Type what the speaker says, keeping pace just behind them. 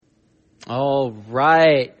All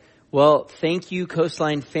right. Well, thank you,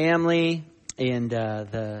 Coastline family, and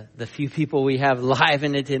the few people we have live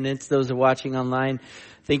in attendance, those who are watching online.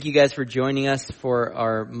 Thank you guys for joining us for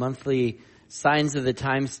our monthly Signs of the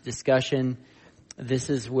Times discussion.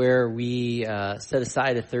 This is where we set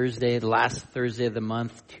aside a Thursday, the last Thursday of the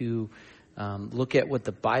month, to look at what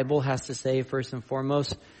the Bible has to say first and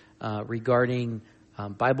foremost regarding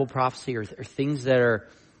Bible prophecy or things that are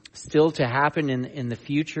still to happen in the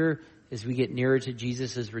future as we get nearer to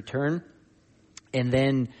Jesus' return. And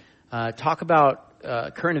then talk about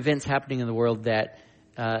current events happening in the world that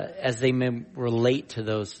as they may relate to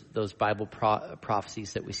those Bible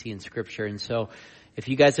prophecies that we see in Scripture. And so if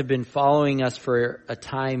you guys have been following us for a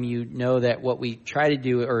time, you know that what we try to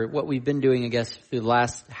do, or what we've been doing, I guess, through the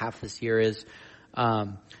last half this year is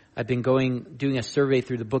I've been doing a survey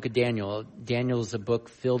through the book of Daniel. Daniel is a book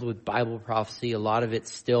filled with Bible prophecy. A lot of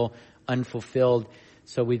it's still unfulfilled.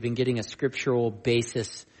 So we've been getting a scriptural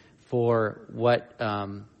basis for what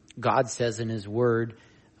God says in His Word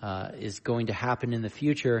is going to happen in the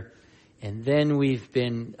future. And then we've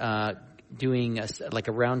been doing a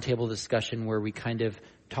roundtable discussion where we kind of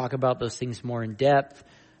talk about those things more in depth.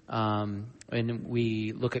 And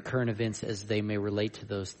we look at current events as they may relate to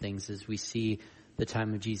those things as we see the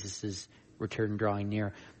time of Jesus' return drawing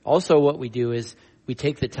near. Also, what we do is we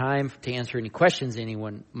take the time to answer any questions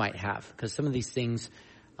anyone might have, because some of these things,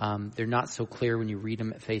 they're not so clear when you read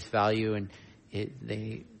them at face value, and it's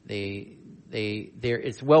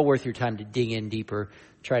well worth your time to dig in deeper,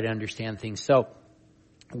 try to understand things. So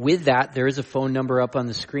with that, there is a phone number up on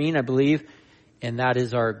the screen, I believe, and that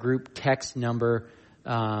is our group text number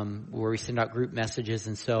where we send out group messages.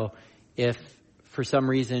 And so if for some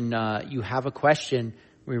reason you have a question,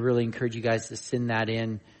 we really encourage you guys to send that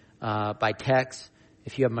in by text.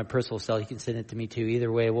 If you have my personal cell, you can send it to me too.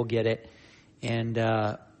 Either way, we'll get it, and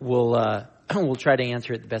we'll try to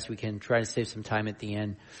answer it the best we can. Try to save some time at the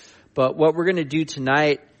end. But what we're going to do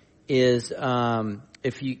tonight is,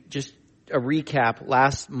 if you just a recap.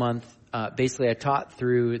 Last month, basically, I taught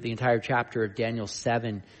through the entire chapter of Daniel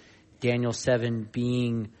 7. Daniel 7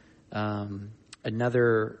 being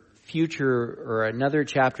another future or another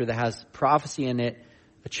chapter that has prophecy in it,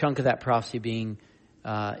 a chunk of that prophecy being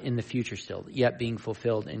in the future still, yet being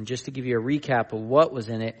fulfilled. And just to give you a recap of what was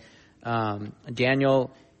in it,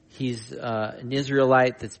 Daniel, he's an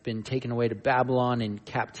Israelite that's been taken away to Babylon in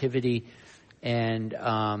captivity, and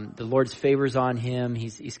the Lord's favors on him.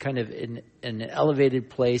 He's kind of in an elevated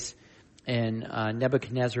place in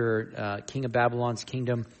Nebuchadnezzar, king of Babylon's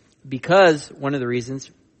kingdom, because one of the reasons,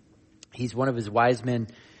 he's one of his wise men,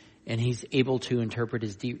 and he's able to interpret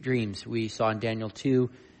his deep dreams. We saw in Daniel 2,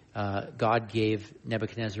 God gave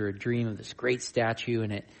Nebuchadnezzar a dream of this great statue,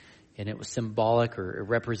 and it was symbolic, or it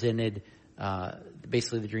represented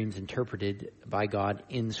basically the dreams interpreted by God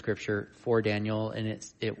in Scripture for Daniel, and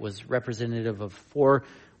it was representative of 4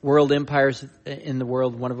 world empires in the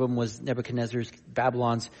world. One of them was Nebuchadnezzar's,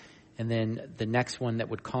 Babylon's, and then the next one that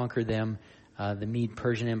would conquer them, the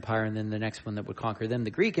Mede-Persian Empire, and then the next one that would conquer them,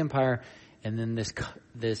 the Greek Empire, and then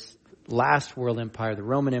this last world empire, the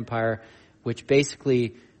Roman Empire, which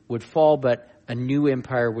basically would fall, but a new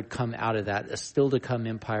empire would come out of that, a still-to-come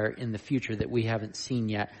empire in the future that we haven't seen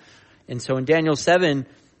yet. And so in Daniel 7,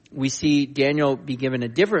 we see Daniel be given a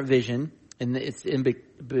different vision, and it's in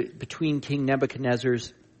between King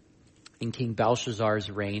Nebuchadnezzar's and King Belshazzar's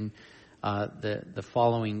reign, the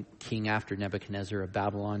following king after Nebuchadnezzar of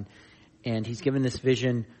Babylon. And he's given this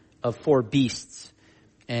vision of 4 beasts.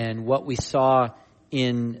 And what we saw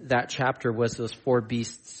in that chapter was those 4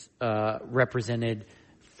 beasts represented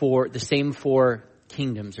for the same 4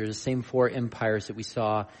 kingdoms, or the same 4 empires that we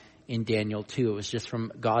saw in Daniel 2. It was just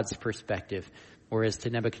from God's perspective. Whereas to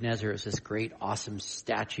Nebuchadnezzar, it was this great, awesome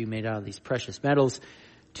statue made out of these precious metals.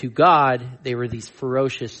 To God, they were these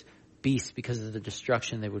ferocious beasts because of the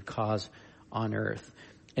destruction they would cause on earth.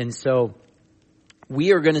 And so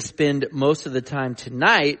we are going to spend most of the time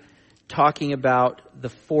tonight talking about the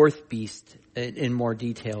 4th beast in more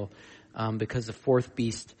detail, because the 4th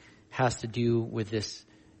beast has to do with this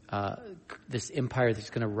empire that's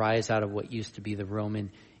going to rise out of what used to be the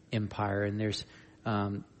Roman Empire. And there's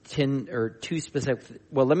 10 or 2 specific.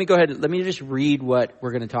 Well, let me go ahead. Let me just read what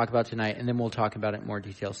we're going to talk about tonight, and then we'll talk about it in more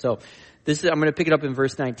detail. So I'm going to pick it up in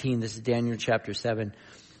verse 19. This is Daniel chapter 7.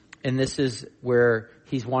 And this is where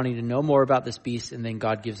he's wanting to know more about this beast, and then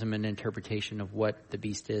God gives him an interpretation of what the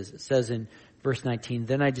beast is. It says in verse 19,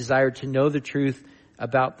 "Then I desired to know the truth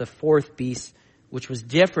about the 4th beast, which was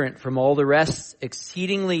different from all the rest,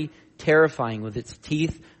 exceedingly terrifying, with its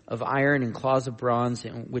teeth of iron and claws of bronze,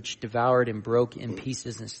 and which devoured and broke in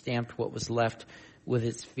pieces and stamped what was left with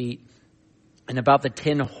its feet and about the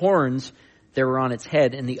 10 horns that were on its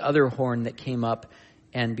head, and the other horn that came up,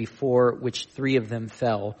 and before which 3 of them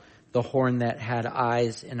fell, the horn that had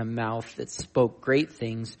eyes and a mouth that spoke great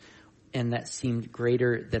things, and that seemed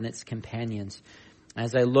greater than its companions.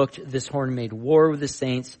 As I looked, this horn made war with the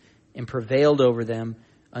saints and prevailed over them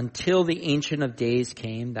until the Ancient of Days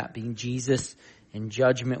came, that being Jesus, and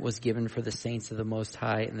judgment was given for the saints of the Most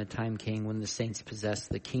High, and the time came when the saints possessed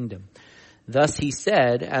the kingdom. Thus he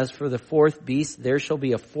said, as for the 4th beast, there shall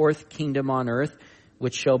be a 4th kingdom on earth,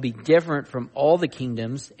 which shall be different from all the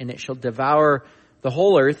kingdoms, and it shall devour the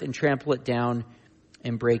whole earth and trample it down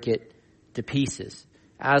and break it to pieces.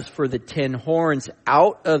 As for the 10 horns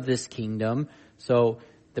out of this kingdom, so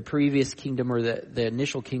the previous kingdom or the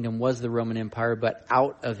initial kingdom was the Roman Empire, but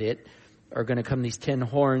out of it are going to come these 10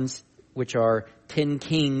 horns, which are 10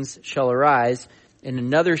 kings shall arise, and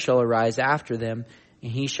another shall arise after them,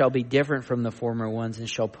 and he shall be different from the former ones, and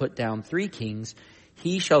shall put down 3 kings.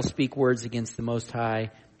 He shall speak words against the Most High,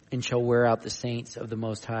 and shall wear out the saints of the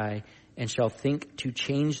Most High, and shall think to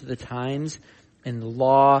change the times and the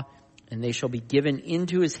law, and they shall be given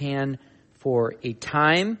into his hand for a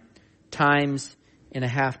time, times, and a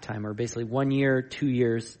half time, or basically 1 year, 2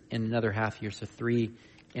 years, and another half year, so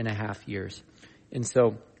 3.5 years. And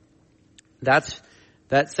so that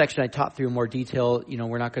section I taught through in more detail. You know,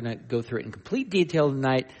 we're not going to go through it in complete detail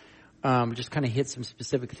tonight. Just kind of hit some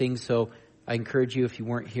specific things. So I encourage you, if you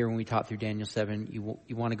weren't here when we taught through Daniel 7,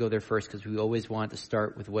 you want to go there first, because we always want to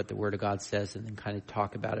start with what the Word of God says and then kind of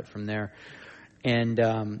talk about it from there.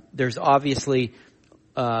 And there's obviously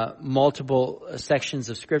multiple sections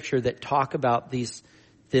of Scripture that talk about this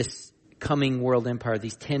coming world empire,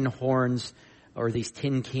 these 10 horns, or these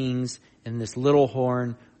 10 kings, and this little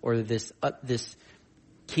horn, or this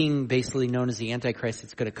king, basically known as the Antichrist,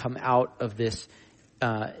 that's going to come out of this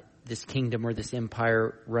kingdom or this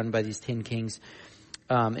empire run by these 10 kings.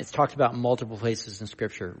 It's talked about in multiple places in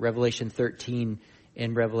Scripture. Revelation 13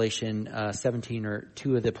 and Revelation 17 are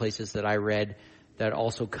 2 of the places that I read that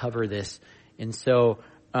also cover this. And so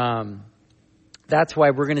that's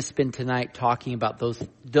why we're going to spend tonight talking about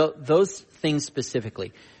those things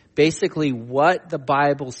specifically. Basically, what the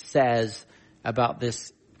Bible says about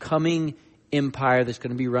this coming empire that's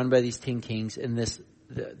going to be run by these 10 kings and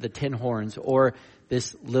the 10 horns, or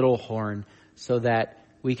this little horn, so that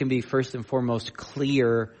we can be first and foremost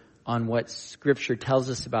clear on what Scripture tells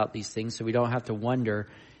us about these things, so we don't have to wonder.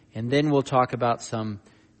 And then we'll talk about some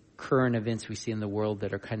current events we see in the world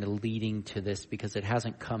that are kind of leading to this, because it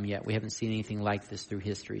hasn't come yet. We haven't seen anything like this through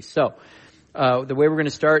history. So the way we're going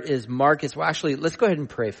to start is Marcus. Well, actually, let's go ahead and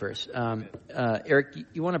pray first. Eric,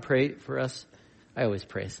 you want to pray for us? I always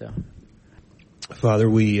pray, so. Father,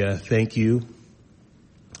 we thank you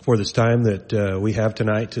for this time that we have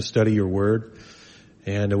tonight to study your word.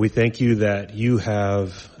 And we thank you that you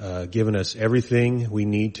have given us everything we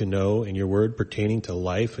need to know in your word pertaining to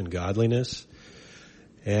life and godliness.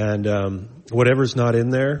 And whatever's not in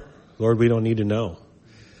there, Lord, we don't need to know.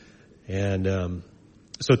 And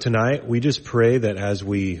so tonight, we just pray that as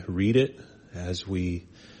we read it, as we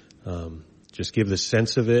just give the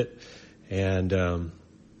sense of it and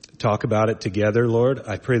talk about it together, Lord,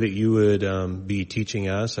 I pray that you would be teaching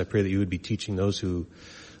us. I pray that you would be teaching those who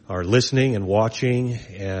are listening and watching.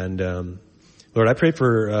 And Lord, I pray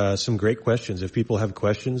for some great questions. If people have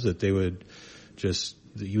questions, that they would that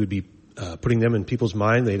you would be putting them in people's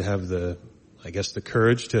mind. They'd have the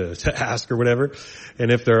courage to ask or whatever.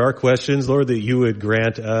 And if there are questions, Lord, that you would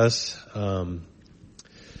grant us the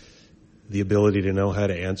ability to know how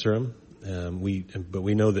to answer them. But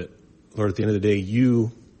we know that, Lord, at the end of the day,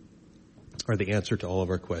 you are the answer to all of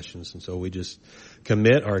our questions. And so we just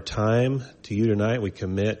commit our time to you tonight. We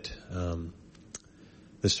commit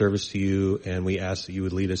the service to you, and we ask that you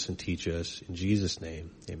would lead us and teach us. In Jesus'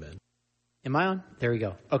 name, amen. Am I on? There we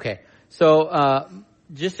go. Okay. So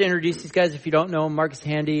just to introduce these guys, if you don't know, Marcus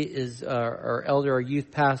Handy is our elder, our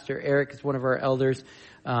youth pastor. Eric is one of our elders,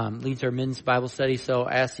 leads our men's Bible study. So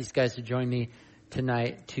I asked these guys to join me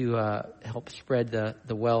tonight to help spread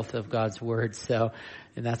the wealth of God's word. So,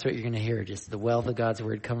 and that's what you're going to hear, just the wealth of God's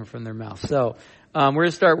word coming from their mouth. So we're going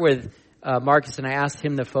to start with Marcus, and I asked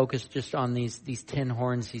him to focus just on these 10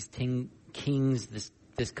 horns, these 10 kings,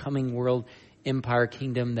 this coming world empire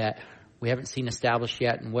kingdom that we haven't seen established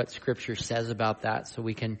yet, and what Scripture says about that, so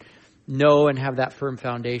we can know and have that firm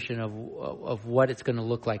foundation of what it's going to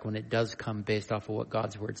look like when it does come, based off of what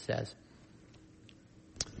God's word says.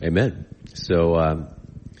 Amen. So,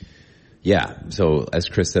 so as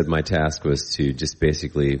Chris said, my task was to just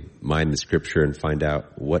basically mine the Scripture and find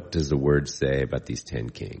out what does the word say about these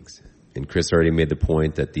 10 kings. And Chris already made the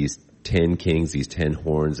point that these 10 kings, these 10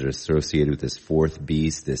 horns that are associated with this fourth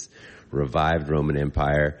beast, this revived Roman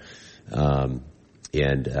Empire.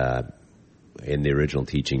 In the original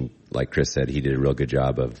teaching, like Chris said, he did a real good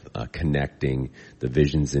job of connecting the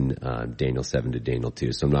visions in Daniel 7 to Daniel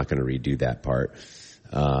 2. So I'm not going to redo that part.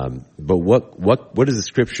 But what does the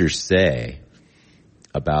scripture say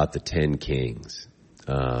about the 10 kings?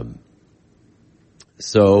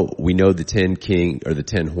 So we know the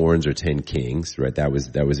 10 horns are 10 kings, right? That was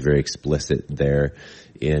very explicit there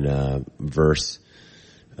in verse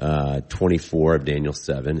 24 of Daniel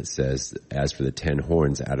 7. It says, as for the 10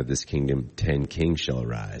 horns, out of this kingdom 10 kings shall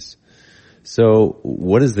arise. So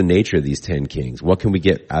what is the nature of these 10 kings? What can we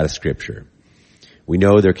get out of scripture? We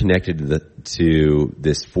know they're connected to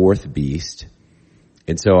this fourth beast.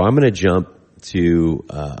 And so I'm going to jump to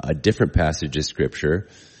a different passage of scripture,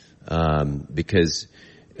 because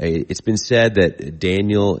it's been said that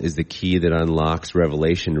Daniel is the key that unlocks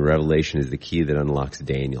Revelation, and Revelation is the key that unlocks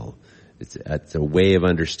Daniel. It's a way of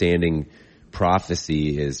understanding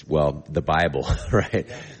prophecy is, well, the Bible, right?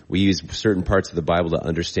 We use certain parts of the Bible to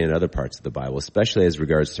understand other parts of the Bible, especially as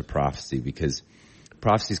regards to prophecy, because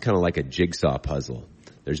prophecy is kind of like a jigsaw puzzle.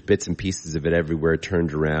 There's bits and pieces of it everywhere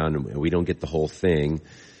turned around, and we don't get the whole thing.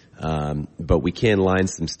 But we can line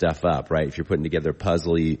some stuff up, right? If you're putting together a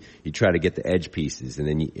puzzle, you try to get the edge pieces. And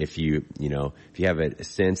then if you have a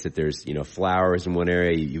sense that there's, flowers in one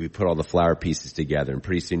area, you put all the flower pieces together, and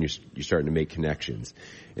pretty soon you're starting to make connections.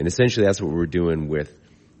 And essentially that's what we're doing with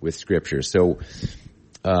scripture. So,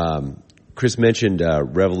 Chris mentioned,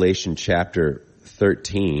 Revelation chapter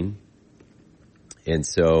 13. And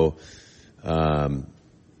so, I'm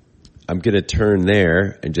going to turn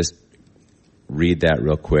there and just read that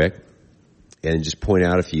real quick and just point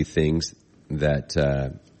out a few things that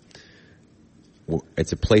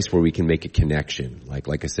it's a place where we can make a connection.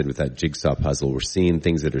 Like I said, with that jigsaw puzzle, we're seeing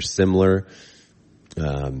things that are similar.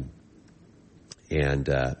 So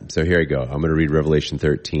here I go. I'm going to read Revelation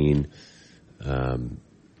 13,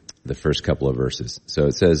 the first couple of verses. So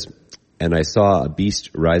it says, "And I saw a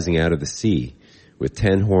beast rising out of the sea with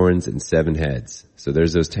 10 horns and 7 heads." So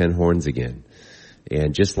there's those 10 horns again.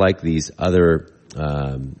 And just like these other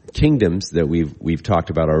kingdoms that we've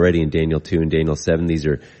talked about already in Daniel 2 and Daniel 7, these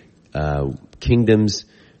are kingdoms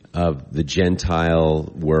of the Gentile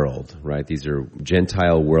world, right? These are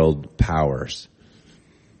Gentile world powers.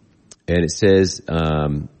 And it says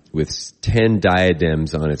with 10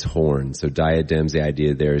 diadems on its horns. So diadems, the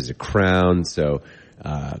idea there is a crown. So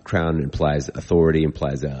crown implies authority,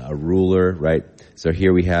 implies a ruler, right? So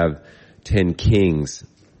here we have 10 kings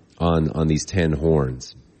on these 10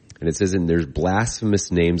 horns. And it says, and there's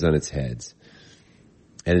blasphemous names on its heads.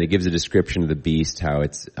 And it gives a description of the beast, how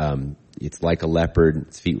it's like a leopard,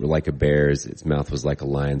 its feet were like a bear's, its mouth was like a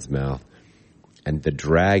lion's mouth. And the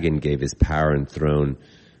dragon gave his power and throne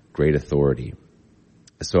great authority.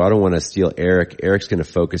 So I don't want to steal Eric. Eric's going to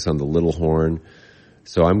focus on the little horn.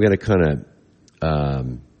 So I'm going to kind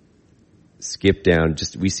of skip down.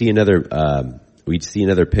 We see another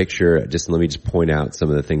picture. Let me just point out some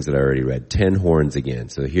of the things that I already read. 10 horns again.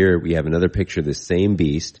 So here we have another picture of this same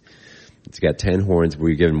beast. It's got 10 horns.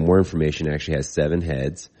 We're given more information. It actually has 7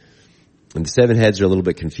 heads. And the 7 heads are a little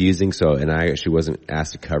bit confusing. And I actually wasn't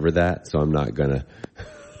asked to cover that. So I'm not gonna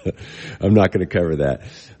cover that.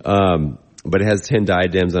 But it has 10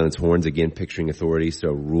 diadems on its horns, again, picturing authority. So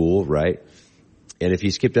rule, right? And if you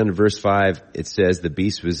skip down to verse 5, it says the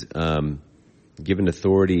beast was, given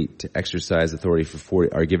authority to exercise authority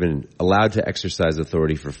allowed to exercise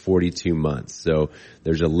authority for 42 months. So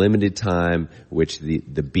there's a limited time which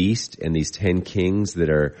the beast and these 10 kings that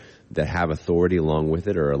have authority along with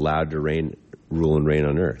it are allowed to rule and reign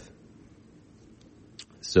on earth.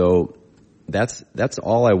 So that's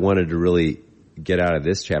all I wanted to really get out of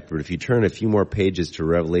this chapter. But if you turn a few more pages to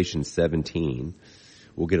Revelation 17,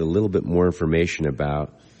 we'll get a little bit more information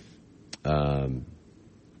about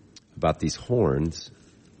these horns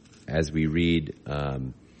as we read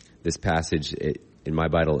this passage. In my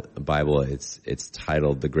Bible, it's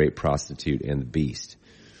titled "The Great Prostitute and the Beast."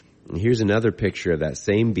 And here's another picture of that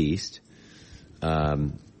same beast,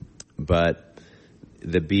 but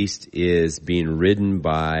the beast is being ridden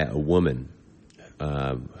by a woman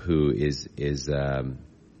who is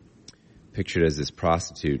pictured as this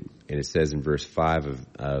prostitute. And it says in verse 5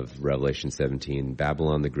 of Revelation 17,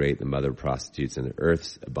 "Babylon the Great, the mother of prostitutes and the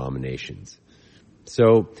earth's abominations."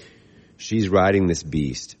 So she's riding this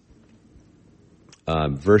beast.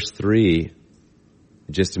 Verse 3,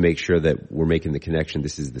 just to make sure that we're making the connection,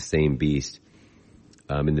 this is the same beast.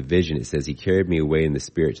 In the vision, it says, "He carried me away in the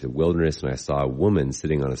spirit to the wilderness, and I saw a woman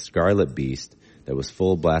sitting on a scarlet beast, that was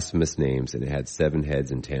full of blasphemous names, and it had 7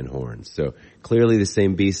 heads and 10 horns. So clearly the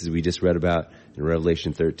same beast as we just read about in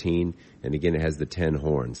Revelation 13, and again it has the 10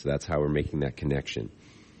 horns. So that's how we're making that connection.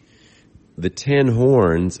 The 10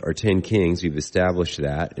 horns are 10 kings. We've established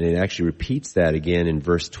that, and it actually repeats that again in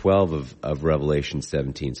verse 12 of Revelation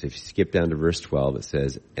 17. So if you skip down to verse 12, it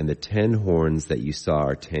says, "And the 10 horns that you saw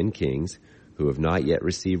are 10 kings who have not yet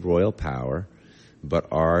received royal power, but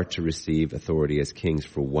are to receive authority as kings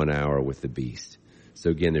for 1 hour with the beast."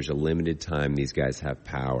 So again, there's a limited time these guys have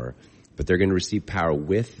power, but they're going to receive power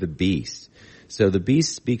with the beast. So the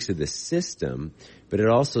beast speaks of the system, but it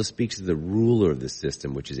also speaks of the ruler of the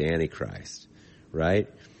system, which is Antichrist, right?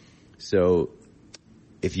 So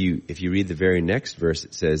if you read the very next verse,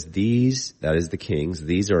 it says, "These," that is the kings,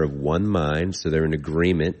 "these are of one mind," so they're in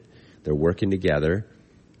agreement, they're working together,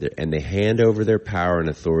 and they hand over their power and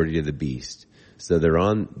authority to the beast. So they're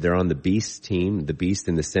on the beast's team, the beast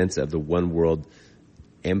in the sense of the one world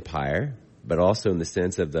empire, but also in the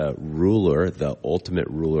sense of the ruler, the ultimate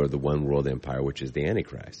ruler of the one world empire, which is the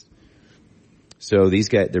Antichrist. So these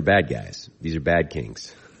guys, they're bad guys. These are bad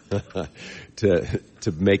kings.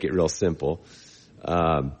 to make it real simple.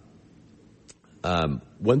 One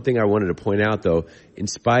thing I wanted to point out though, in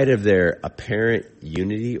spite of their apparent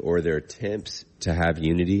unity or their attempts to have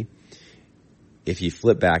unity, if you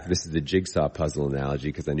flip back, this is the jigsaw puzzle analogy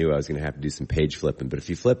because I knew I was going to have to do some page flipping, but if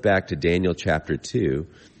you flip back to Daniel chapter 2,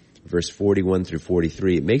 verse 41 through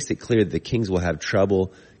 43, it makes it clear that the kings will have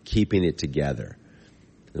trouble keeping it together.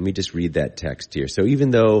 Let me just read that text here. So even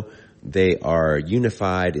though they are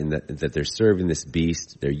unified in that they're serving this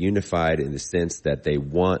beast, they're unified in the sense that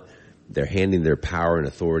they're handing their power and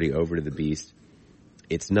authority over to the beast,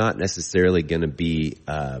 it's not necessarily going to be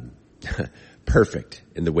perfect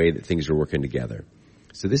in the way that things are working together.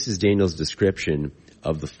 So this is Daniel's description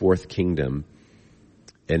of the fourth kingdom,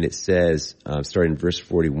 and it says, starting in verse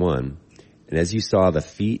 41, "And as you saw the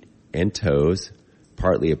feet and toes,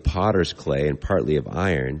 partly of potter's clay and partly of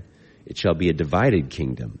iron, it shall be a divided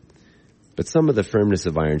kingdom. But some of the firmness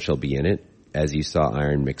of iron shall be in it, as you saw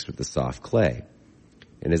iron mixed with the soft clay.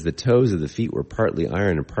 And as the toes of the feet were partly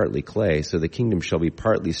iron and partly clay, so the kingdom shall be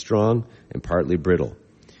partly strong and partly brittle.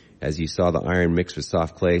 As you saw the iron mixed with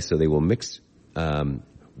soft clay, so they will mix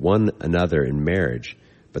one another in marriage,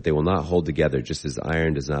 but they will not hold together, just as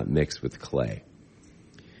iron does not mix with clay."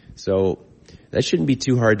 So that shouldn't be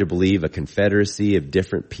too hard to believe. A confederacy of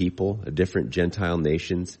different people, of different Gentile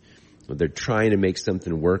nations. They're trying to make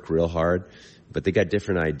something work real hard, but they got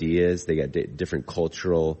different ideas. They got different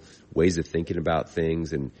cultural ways of thinking about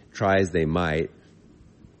things, and try as they might.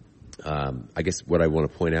 I guess what I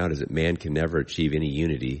want to point out is that man can never achieve any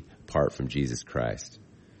unity apart from Jesus Christ.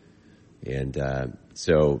 And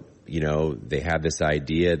so, they have this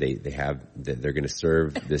idea. They have that they're going to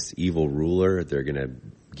serve this evil ruler. They're going to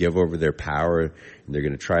give over their power, and they're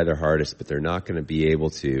going to try their hardest, but they're not going to be able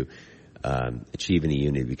to achieve any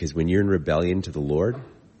unity, because when you're in rebellion to the Lord,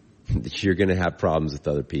 you're going to have problems with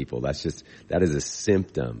other people. That is a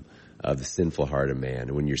symptom of the sinful heart of man.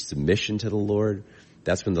 And when you're submission to the Lord,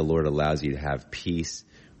 that's when the Lord allows you to have peace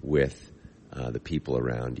with the people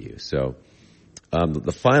around you. So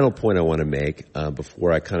the final point I want to make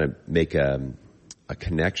before I kind of make a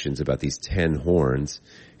connections about these 10 horns,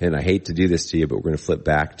 and I hate to do this to you, but we're going to flip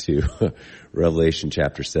back to Revelation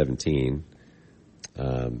chapter 17.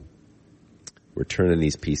 We're turning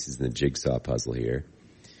these pieces in the jigsaw puzzle here.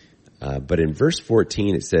 But in verse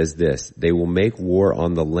 14 it says this: "They will make war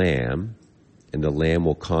on the Lamb, and the Lamb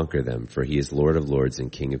will conquer them, for he is Lord of lords and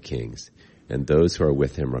King of kings. And those who are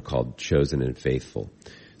with him are called chosen and faithful."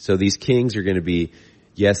 So these kings are going to be,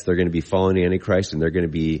 yes, they're going to be following the Antichrist, and they're going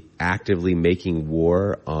to be actively making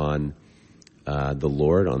war on the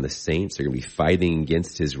Lord, on the saints. They're going to be fighting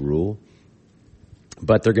against his rule,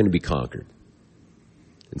 but they're going to be conquered.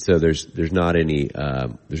 And so there's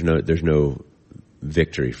no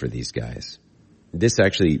victory for these guys. This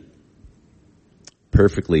actually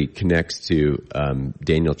perfectly connects to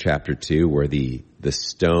Daniel chapter 2, where the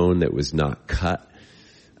stone that was not cut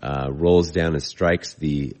rolls down and strikes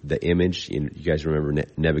the image. You guys remember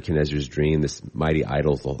Nebuchadnezzar's dream, this mighty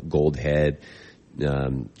idol, gold head,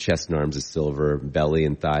 chest and arms of silver, belly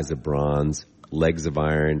and thighs of bronze, legs of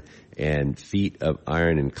iron, and feet of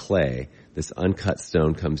iron and clay. This uncut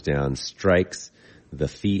stone comes down, strikes the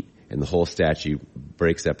feet, and the whole statue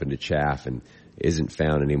breaks up into chaff and isn't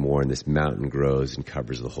found anymore, and this mountain grows and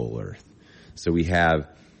covers the whole earth. So we have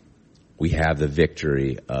the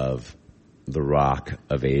victory of the rock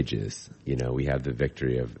of ages. We have the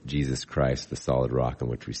victory of Jesus Christ, the solid rock on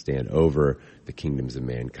which we stand, over the kingdoms of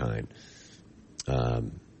mankind.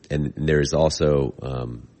 And there's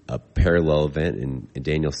also a parallel event in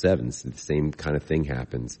Daniel 7. So the same kind of thing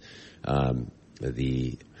happens.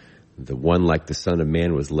 The one like the Son of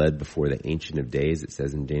Man was led before the Ancient of Days, it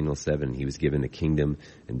says in Daniel 7. He was given a kingdom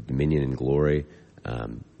and dominion and glory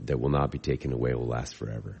that will not be taken away, will last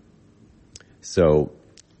forever. So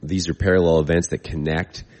these are parallel events that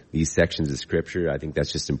connect these sections of Scripture. I think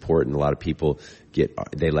that's just important. A lot of people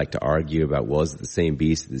they like to argue about, well, is it the same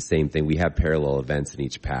beast, the same thing? We have parallel events in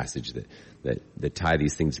each passage that tie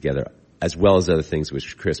these things together, as well as other things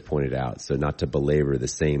which Chris pointed out. So not to belabor the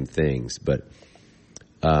same things, but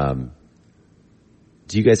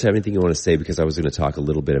do you guys have anything you want to say? Because I was going to talk a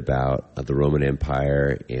little bit about the Roman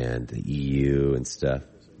Empire and the EU and stuff.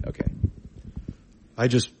 Okay. I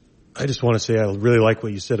just want to say I really like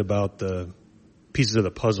what you said about the pieces of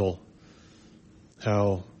the puzzle.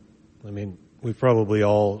 We've probably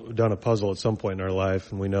all done a puzzle at some point in our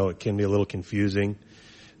life, and we know it can be a little confusing.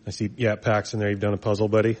 I see, Paxton there, you've done a puzzle,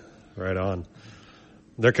 buddy? Right on.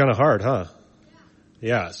 They're kind of hard, huh?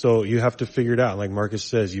 Yeah, so you have to figure it out. Like Marcus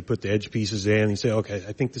says, you put the edge pieces in, and you say, okay,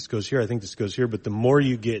 I think this goes here, I think this goes here. But the more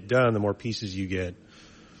you get done, the more pieces you get,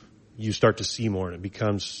 you start to see more, and it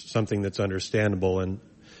becomes something that's understandable. And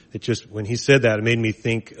it just, when he said that, it made me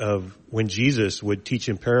think of when Jesus would teach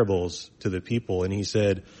in parables to the people, and he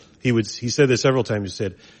said this several times. He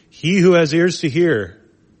said, "He who has ears to hear,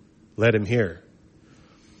 let him hear."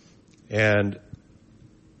 And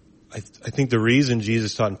I think the reason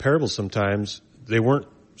Jesus taught in parables sometimes, they weren't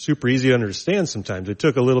super easy to understand sometimes. It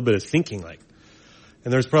took a little bit of thinking,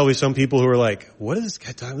 and there's probably some people who are like, what is this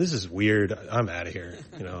guy talking? This is weird. I'm out of here.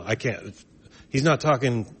 I can't, he's not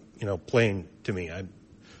talking, plain to me.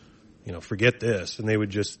 Forget this. And they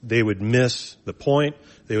would miss the point.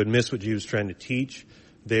 They would miss what Jesus was trying to teach.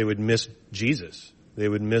 They would miss Jesus. They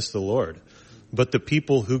would miss the Lord. But the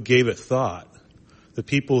people who gave it thought, the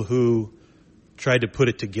people who tried to put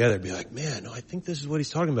it together, be like, man, no, I think this is what he's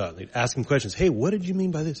talking about. And they'd ask him questions. Hey, what did you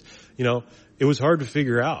mean by this? It was hard to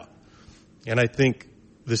figure out. And I think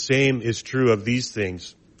the same is true of these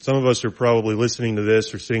things. Some of us are probably listening to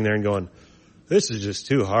this or sitting there and going, this is just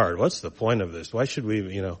too hard. What's the point of this? Why should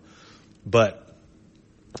we, But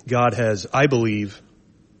God has, I believe,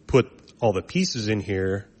 put all the pieces in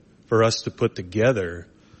here for us to put together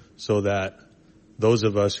so that those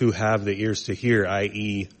of us who have the ears to hear,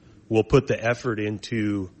 i.e., will put the effort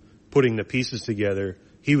into putting the pieces together,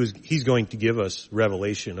 he's going to give us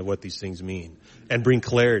revelation of what these things mean and bring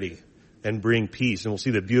clarity and bring peace. And we'll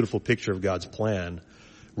see the beautiful picture of God's plan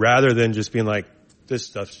rather than just being like, this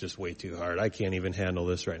stuff's just way too hard. I can't even handle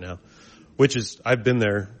this right now, which is, I've been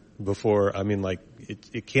there before.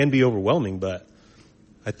 It can be overwhelming, but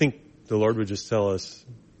I think the Lord would just tell us,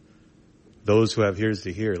 those who have ears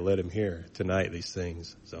to hear, let him hear tonight these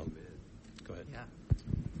things. So go ahead.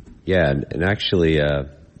 Yeah, and actually,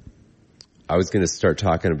 I was going to start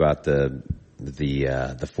talking about the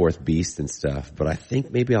fourth beast and stuff, but I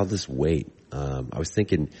think maybe I'll just wait. I was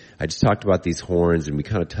thinking, I just talked about these horns, and we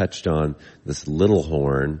kind of touched on this little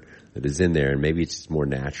horn that is in there, and maybe it's just more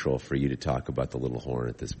natural for you to talk about the little horn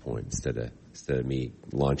at this point instead of me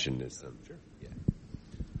launching this. Sure.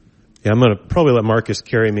 Yeah, I'm going to probably let Marcus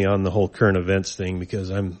carry me on the whole current events thing because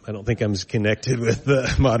I don't think I'm as connected with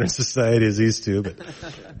modern society as these two. But is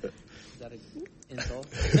that an insult?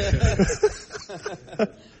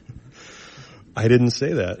 I didn't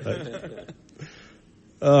say that.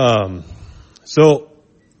 So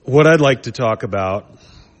what I'd like to talk about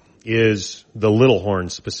is the little horn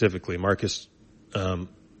specifically. Marcus, gave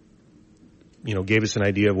us an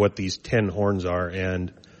idea of what these 10 horns are,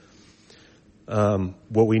 and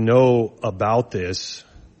what we know about this.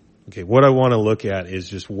 Okay, what I want to look at is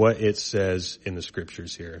just what it says in the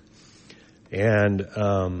scriptures here, and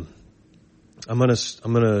I'm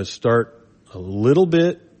gonna start a little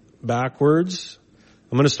bit backwards.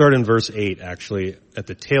 I'm going to start in verse 8, actually, at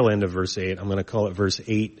the tail end of verse 8. I'm going to call it verse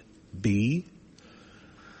 8b.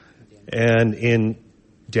 And in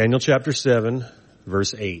Daniel chapter 7,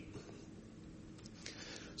 verse 8.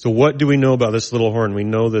 So what do we know about this little horn? We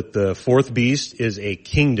know that the fourth beast is a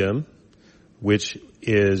kingdom, which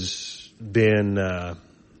is been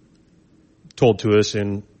told to us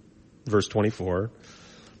in verse 24.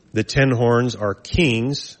 The 10 horns are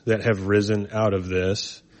kings that have risen out of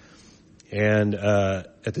this. And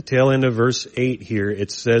at the tail end of verse 8 here,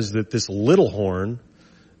 it says that this little horn,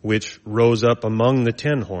 which rose up among the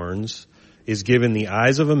 10 horns, is given the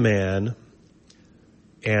eyes of a man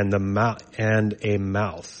and a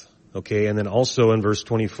mouth. Okay, and then also in verse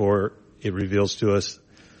 24, it reveals to us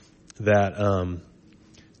that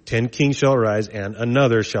 10 kings shall rise and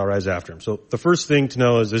another shall rise after him. So the first thing to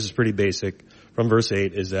know is, this is pretty basic from verse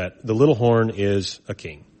 8, is that the little horn is a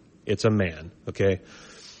king. It's a man, okay?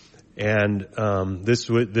 And this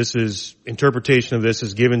is interpretation of this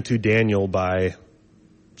is given to Daniel by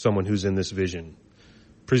someone who's in this vision,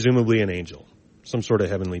 presumably an angel, some sort of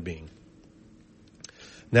heavenly being.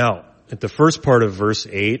 Now, at the first part of verse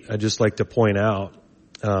 8, I'd just like to point out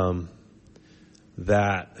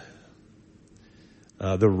that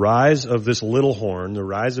the rise of this little horn, the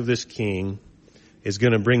rise of this king, is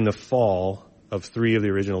going to bring the fall of 3 of the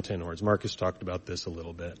original 10 horns. Marcus talked about this a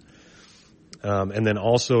little bit. And then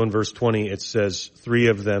also in verse 20, it says 3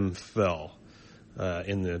 of them fell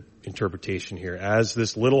in the interpretation here. As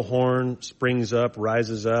this little horn springs up,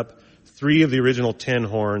 rises up, 3 of the original 10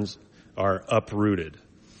 horns are uprooted.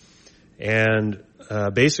 And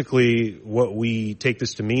basically what we take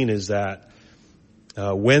this to mean is that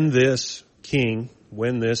when this king,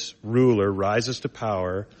 when this ruler rises to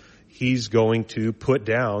power, he's going to put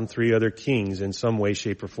down 3 other kings in some way,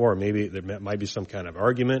 shape, or form. Maybe there might be some kind of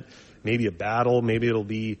argument, maybe a battle, maybe it'll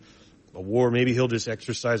be a war, maybe he'll just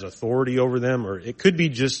exercise authority over them, or it could be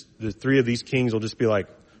just the 3 of these kings will just be like,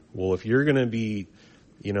 well, if you're going to be,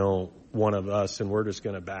 one of us, and we're just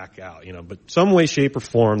going to back out, But some way, shape, or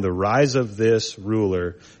form, the rise of this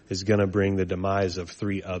ruler is going to bring the demise of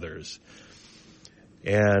 3 others.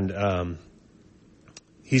 And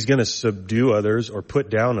he's going to subdue others or put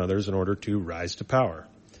down others in order to rise to power.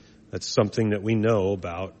 That's something that we know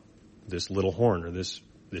about this little horn or this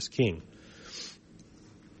king.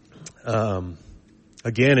 Again,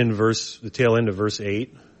 in the tail end of verse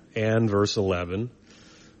 8 and verse 11,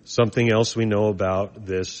 something else we know about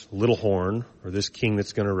this little horn or this king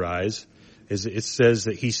that's going to rise is it says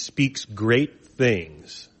that he speaks great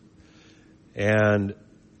things. And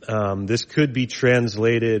this could be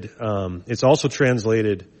translated, it's also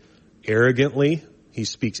translated arrogantly. He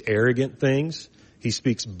speaks arrogant things. He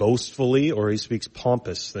speaks boastfully, or he speaks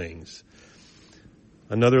pompous things.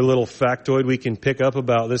 Another little factoid we can pick up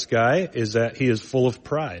about this guy is that he is full of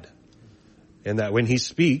pride. And that when he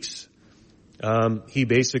speaks, he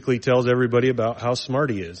basically tells everybody about how smart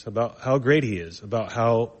he is, about how great he is, about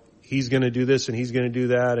how he's going to do this and he's going to do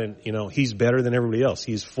that. And, he's better than everybody else.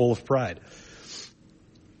 He's full of pride.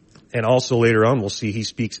 And also later on, we'll see he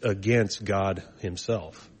speaks against God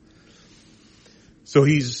himself. So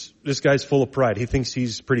this guy's full of pride. He thinks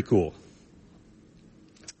he's pretty cool.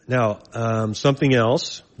 Now, something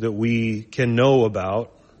else that we can know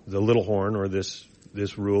about the little horn or this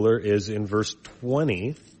ruler is in verse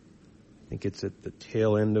 20. I think it's at the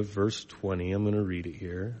tail end of verse 20. I'm going to read it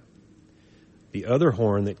here. The other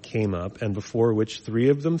horn that came up, and before which 3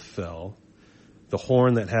 of them fell, the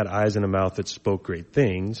horn that had eyes and a mouth that spoke great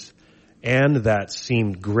things, and that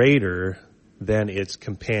seemed greater than its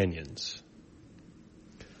companions.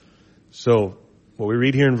 So, what we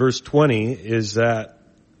read here in verse 20 is that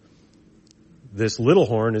this little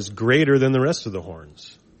horn is greater than the rest of the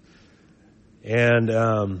horns. And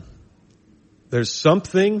there's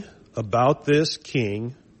something about this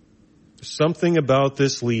king, something about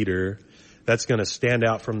this leader that's going to stand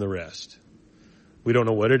out from the rest. We don't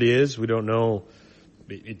know what it is. We don't know.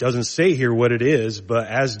 It doesn't say here what it is, but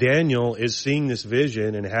as Daniel is seeing this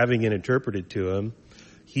vision and having it interpreted to him,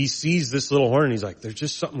 he sees this little horn and he's like, there's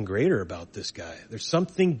just something greater about this guy. There's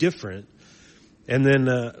something different. And then,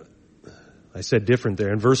 I said different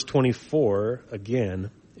there. In verse 24,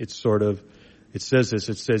 again, it says this,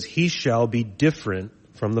 it says, he shall be different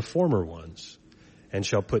from the former ones and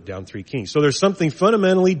shall put down 3 kings. So there's something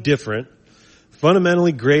fundamentally different,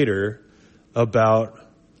 fundamentally greater about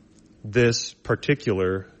this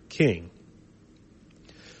particular king.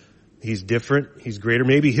 He's different. He's greater.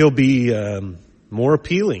 Maybe he'll be more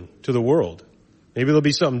appealing to the world. Maybe there'll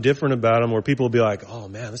be something different about him where people will be like, oh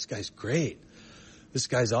man, this guy's great. This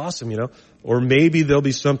guy's awesome, Or maybe there'll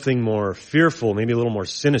be something more fearful, maybe a little more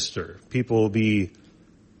sinister. People will be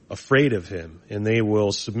afraid of him and they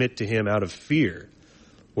will submit to him out of fear.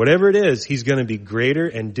 Whatever it is, he's going to be greater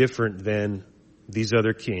and different than these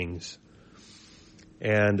other kings.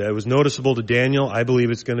 And it was noticeable to Daniel. I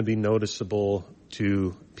believe it's going to be noticeable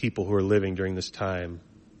to people who are living during this time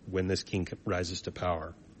when this king rises to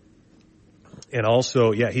power. And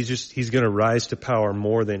also, he's going to rise to power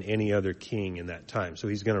more than any other king in that time. So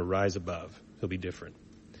he's going to rise above. He'll be different.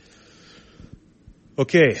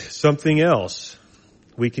 Okay, something else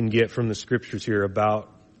we can get from the scriptures here about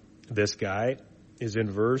this guy is in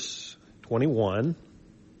verse 21.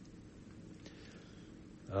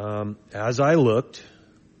 As I looked,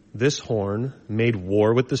 this horn made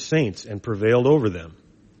war with the saints and prevailed over them.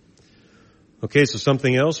 Okay, so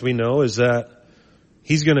something else we know is that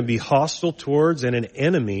he's going to be hostile towards and an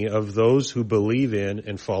enemy of those who believe in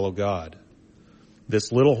and follow God.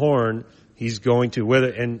 This little horn, He's going to,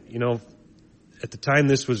 at the time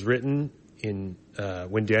this was written,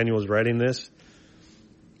 when Daniel was writing this,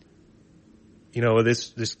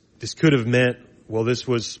 this could have meant, well, this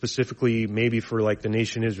was specifically maybe for like the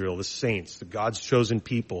nation Israel, the saints, the God's chosen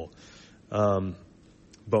people.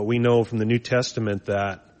 But we know from the New Testament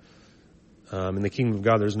that in the kingdom of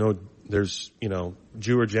God, there's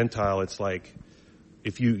Jew or Gentile. It's like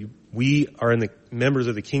we are in the members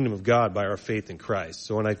of the kingdom of God by our faith in Christ.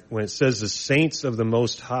 So when it says the saints of the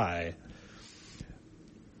Most High,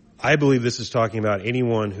 I believe this is talking about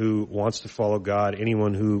anyone who wants to follow God,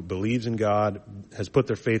 anyone who believes in God, has put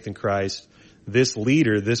their faith in Christ. This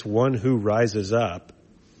leader, this one who rises up,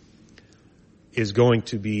 is going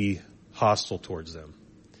to be hostile towards them.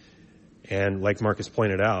 And like Marcus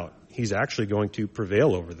pointed out, he's actually going to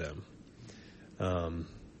prevail over them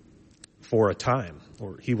for a time.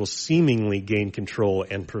 Or he will seemingly gain control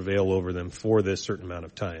and prevail over them for this certain amount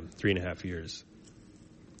of time, 3.5 years.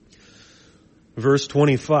 Verse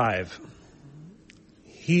 25,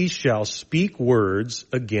 he shall speak words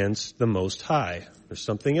against the Most High. There's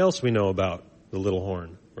something else we know about the little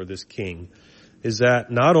horn, or this king, is that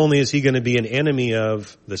not only is he going to be an enemy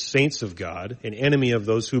of the saints of God, an enemy of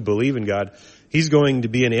those who believe in God, he's going to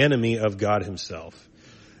be an enemy of God himself.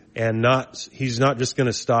 And he's not just going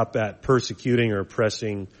to stop at persecuting or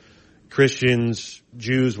oppressing Christians,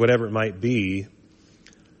 Jews, whatever it might be.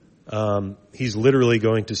 He's literally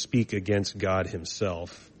going to speak against God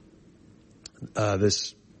himself.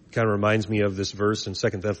 This kind of reminds me of this verse in 2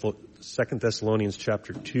 Thessalonians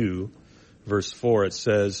chapter 2, verse 4. It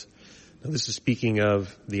says, now this is speaking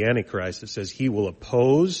of the Antichrist. It says, he will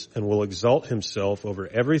oppose and will exalt himself over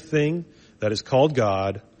everything that is called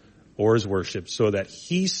God or is worshipped, so that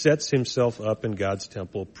he sets himself up in God's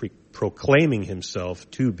temple, proclaiming himself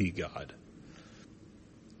to be God.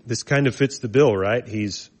 This kind of fits the bill, right?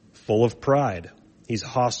 He's full of pride. He's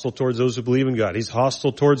hostile towards those who believe in God. He's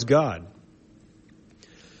hostile towards God.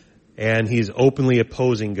 And he's openly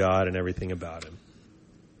opposing God and everything about him.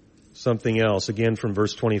 Something else, again from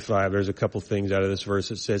verse 25, there's a couple things out of this verse.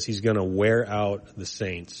 It says he's going to wear out the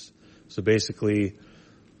saints. So basically,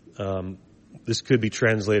 this could be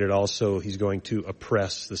translated also, he's going to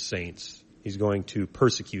oppress the saints. He's going to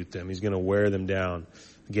persecute them. He's going to wear them down.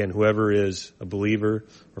 Again, whoever is a believer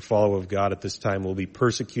or follower of God at this time will be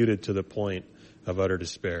persecuted to the point of utter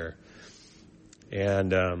despair.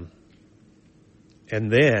 And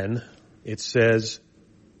then it says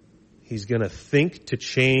he's going to think to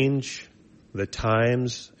change the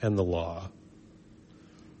times and the law.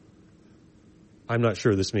 I'm not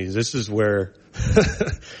sure what this means. This is where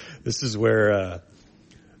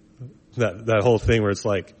that whole thing where it's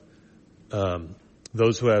like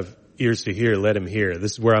those who have ears to hear, let him hear.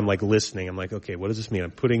 This is where I'm like listening. I'm like, okay, what does this mean?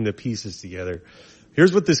 I'm putting the pieces together.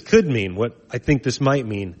 Here's what this could mean, what I think this might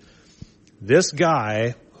mean. This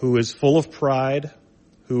guy who is full of pride,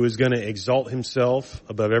 who is going to exalt himself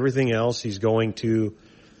above everything else, he's going to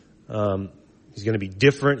be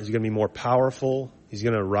different, he's going to be more powerful, he's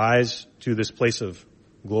going to rise to this place of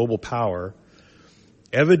global power,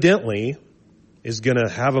 evidently is going to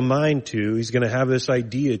have a mind to, he's going to have this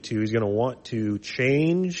idea to, he's going to want to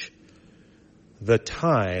change the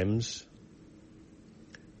times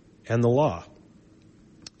and the law.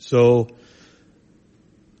 So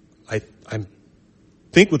I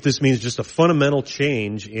think what this means is just a fundamental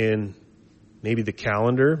change in maybe the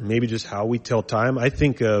calendar, maybe just how we tell time. I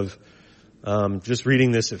think of just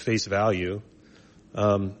reading this at face value,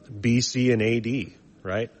 BC and AD,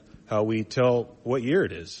 right? How we tell what year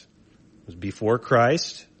it is. It was before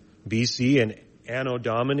Christ, BC, and Anno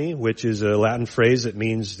Domini, which is a Latin phrase that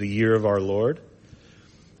means the year of our Lord,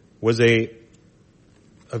 was a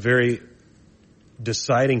very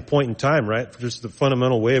deciding point in time, right? Just the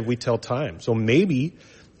fundamental way of we tell time. So maybe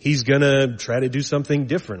he's going to try to do something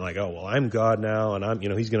different, like, oh, well, I'm God now, and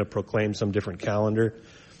he's going to proclaim some different calendar.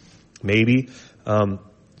 Maybe.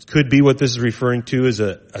 Could be what this is referring to is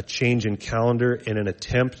a change in calendar in an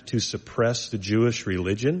attempt to suppress the Jewish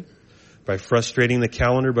religion by frustrating the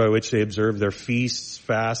calendar by which they observe their feasts,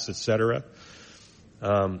 fasts, etc.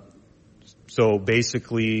 So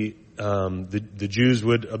basically, the Jews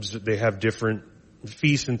would observe, they have different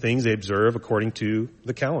feasts and things they observe according to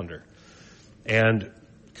the calendar. And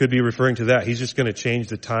could be referring to that. He's just going to change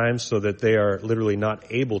the times so that they are literally not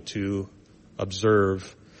able to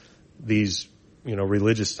observe these,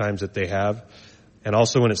 religious times that they have. And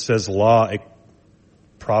also when it says law, it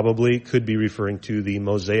probably could be referring to the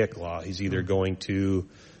Mosaic law. He's either going to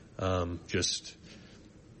just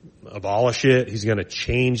abolish it, he's going to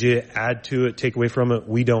change it, add to it, take away from it.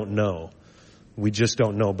 We don't know. We just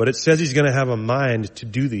don't know. But it says he's going to have a mind to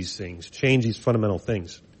do these things, change these fundamental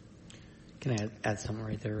things. Can I add something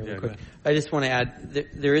right there really Yeah, quick? I just want to add,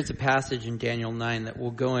 there is a passage in Daniel 9 that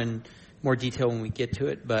we'll go in more detail when we get to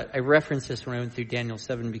it, but I referenced this when I went through Daniel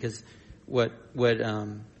 7 because the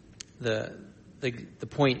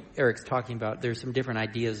point Eric's talking about, there's some different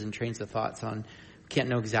ideas and trains of thoughts on, can't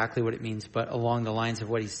know exactly what it means, but along the lines of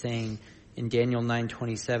what he's saying in Daniel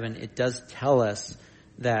 9:27, it does tell us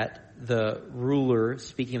that the ruler,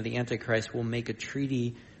 speaking of the Antichrist, will make a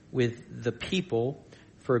treaty with the people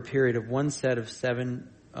for a period of one set of 7,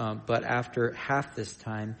 but after half this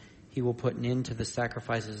time, he will put an end to the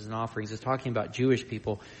sacrifices and offerings. It's talking about Jewish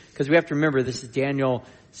people. Because we have to remember, this is Daniel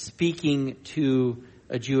speaking to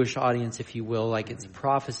a Jewish audience, if you will, like it's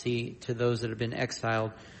prophecy to those that have been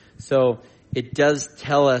exiled. So it does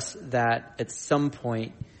tell us that at some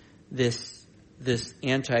point, this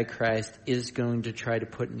Antichrist is going to try to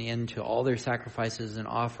put an end to all their sacrifices and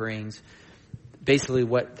offerings, basically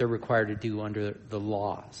what they're required to do under the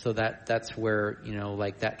law. So that's where,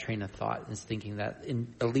 like that train of thought is thinking that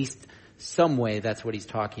in at least some way that's what he's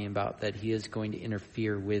talking about, that he is going to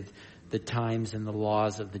interfere with the times and the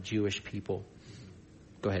laws of the Jewish people.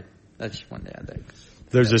 Go ahead. I just wanted to add that.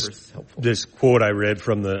 There's this quote I read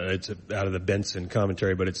from it's out of the Benson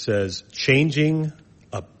commentary, but it says, changing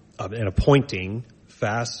and appointing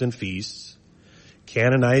fasts and feasts,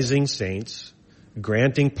 canonizing saints,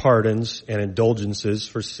 granting pardons and indulgences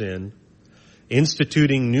for sin,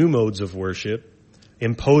 instituting new modes of worship,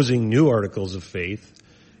 imposing new articles of faith,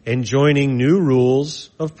 enjoining new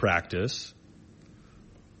rules of practice,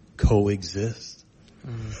 coexist,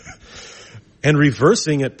 and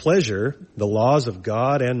reversing at pleasure the laws of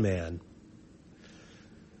God and man.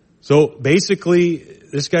 So basically,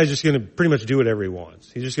 this guy's just going to pretty much do whatever he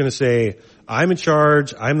wants. He's just going to say, I'm in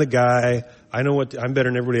charge, I'm the guy, I know I'm better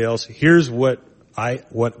than everybody else. Here's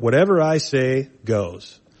whatever I say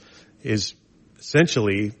goes, is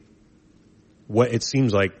essentially what it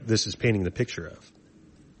seems like this is painting the picture of.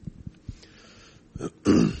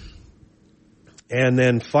 And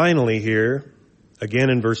then finally here,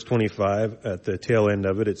 again in verse 25, at the tail end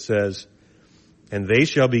of it, it says, and they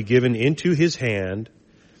shall be given into his hand.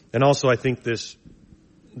 And also I think this,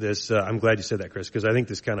 I'm glad you said that, Chris, because I think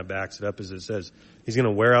this kind of backs it up, as it says, he's going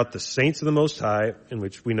to wear out the saints of the Most High, in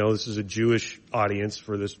which we know this is a Jewish audience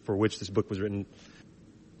for which this book was written.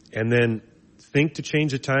 And then think to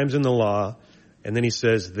change the times in the law. And then he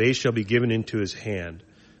says, they shall be given into his hand.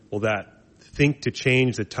 Well, that think to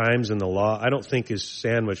change the times in the law, I don't think is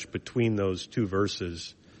sandwiched between those two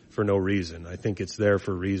verses for no reason. I think it's there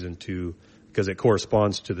for a reason because it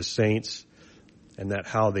corresponds to the saints and that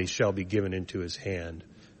how they shall be given into his hand.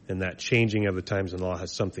 And that changing of the times in the law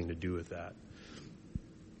has something to do with that.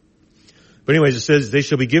 But anyways, it says, they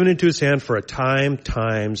shall be given into his hand for a time,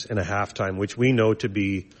 times, and a half time, which we know to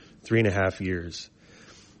be 3.5 years.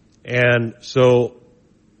 And so,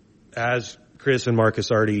 as Chris and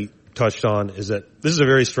Marcus already touched on, is that this is a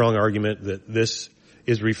very strong argument that this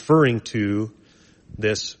is referring to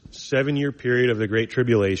this 7-year period of the Great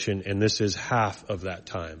Tribulation, and this is half of that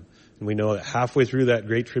time. And we know that halfway through that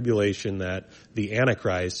Great Tribulation that the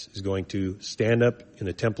Antichrist is going to stand up in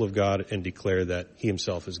the temple of God and declare that he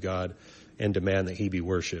himself is God and demand that he be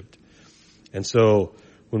worshipped. And so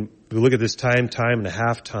when we look at this time and a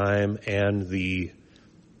half time and the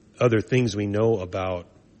other things we know about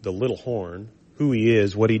the little horn, who he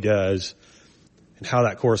is, what he does, and how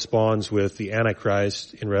that corresponds with the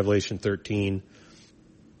Antichrist in Revelation 13,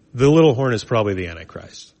 the little horn is probably the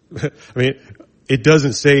Antichrist. I mean, it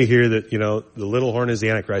doesn't say here that, the little horn is the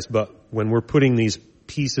Antichrist, but when we're putting these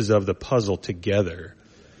pieces of the puzzle together,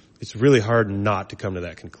 it's really hard not to come to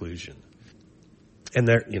that conclusion. And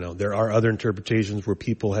there are other interpretations where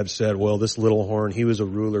people have said, well, this little horn, he was a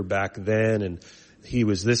ruler back then, and he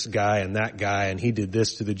was this guy and that guy, and he did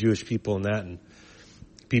this to the Jewish people and that. And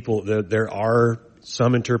there are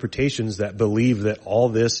some interpretations that believe that all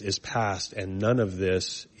this is past and none of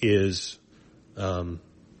this is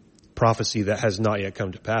prophecy that has not yet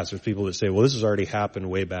come to pass. There's people that say, well, this has already happened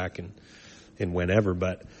way back in whenever.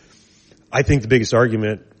 But I think the biggest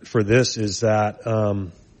argument for this is that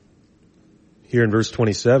here in verse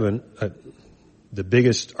 27, the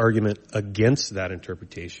biggest argument against that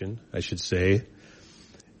interpretation, I should say,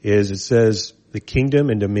 is it says, the kingdom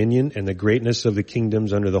and dominion and the greatness of the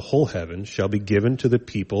kingdoms under the whole heaven shall be given to the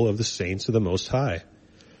people of the saints of the Most High.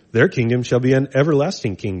 Their kingdom shall be an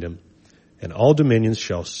everlasting kingdom, and all dominions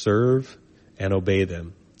shall serve and obey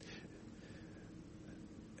them.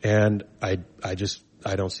 And I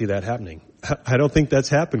don't see that happening. I don't think that's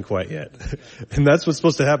happened quite yet. And that's what's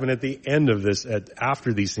supposed to happen at the end of this,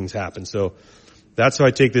 after these things happen. So that's how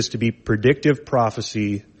I take this to be predictive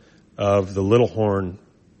prophecy of the little horn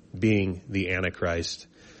being the Antichrist.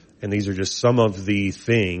 And these are just some of the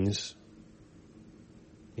things,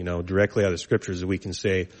 directly out of the scriptures that we can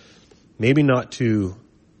say, maybe not to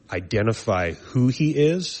identify who he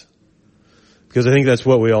is, because I think that's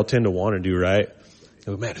what we all tend to want to do, right?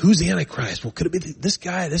 Oh, man, who's the Antichrist? Well, could it be this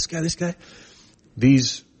guy, this guy, this guy?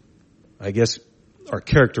 These, I guess, are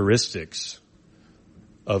characteristics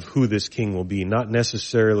of who this king will be, not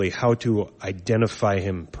necessarily how to identify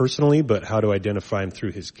him personally, but how to identify him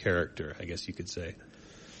through his character, I guess you could say.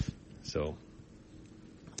 So,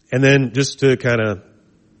 and then just to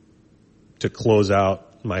to close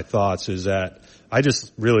out my thoughts is that I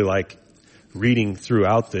just really like reading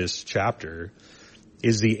throughout this chapter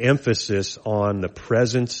is the emphasis on the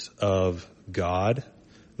presence of God,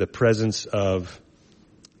 the presence of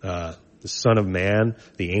the Son of Man,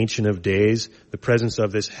 the Ancient of Days, the presence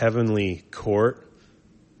of this heavenly court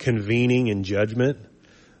convening in judgment.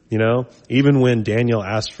 Even when Daniel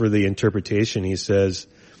asked for the interpretation, he says,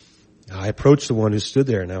 I approached the one who stood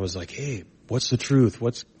there and I was like, hey, what's the truth?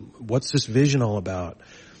 What's this vision all about?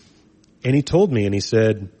 And he told me, and he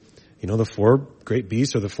said, the 4 great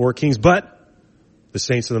beasts are the 4 kings, but the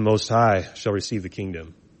saints of the Most High shall receive the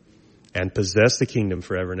kingdom and possess the kingdom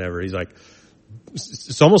forever and ever. He's like,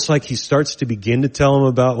 it's almost like he starts to begin to tell him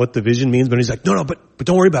about what the vision means, but he's like, no, but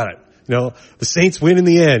don't worry about it. The saints win in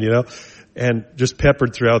the end, and just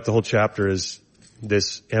peppered throughout the whole chapter is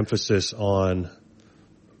this emphasis on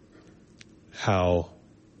how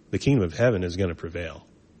the kingdom of heaven is going to prevail.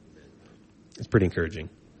 It's pretty encouraging.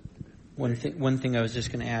 One thing I was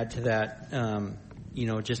just going to add to that,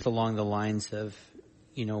 just along the lines of,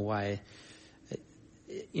 why,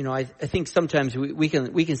 I think sometimes we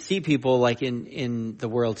can see people like in the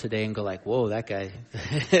world today and go like, whoa, that guy,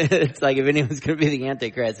 it's like if anyone's going to be the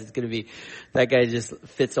Antichrist, it's going to be that guy just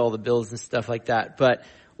fits all the bills and stuff like that. But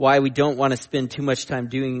why we don't want to spend too much time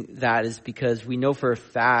doing that is because we know for a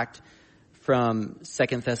fact from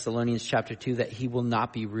 2 Thessalonians chapter 2 that he will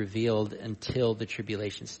not be revealed until the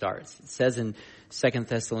tribulation starts. It says in 2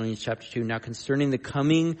 Thessalonians chapter 2, now concerning the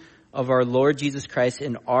coming of our Lord Jesus Christ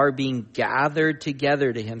and our being gathered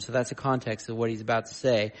together to him. So that's the context of what he's about to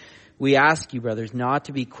say. We ask you, brothers, not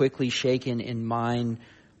to be quickly shaken in mind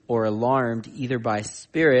or alarmed, either by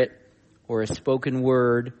spirit or a spoken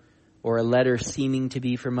word or a letter seeming to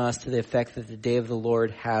be from us to the effect that the day of the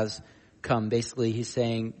Lord has come. Basically, he's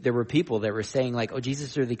saying there were people that were saying like, oh,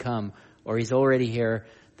 Jesus already come, or he's already here.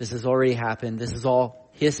 This has already happened. This is all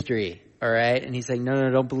history. All right. And he's saying, no,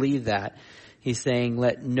 don't believe that. He's saying,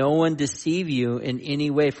 let no one deceive you in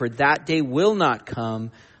any way, for that day will not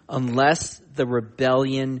come unless the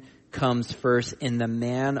rebellion comes first and the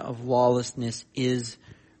man of lawlessness is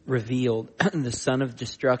revealed, the son of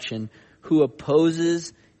destruction, who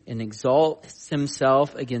opposes and exalts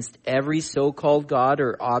himself against every so-called God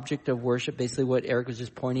or object of worship. Basically what Eric was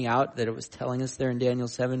just pointing out, that it was telling us there in Daniel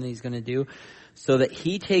 7 that he's going to do, so that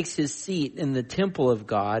he takes his seat in the temple of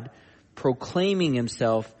God, proclaiming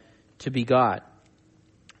himself to be God.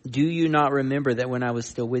 Do you not remember that when I was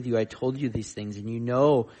still with you, I told you these things, and you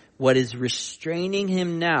know what is restraining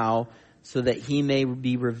him now, so that he may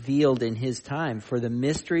be revealed in his time? For the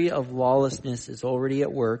mystery of lawlessness is already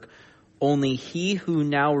at work. Only he who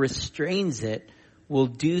now restrains it will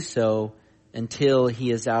do so until he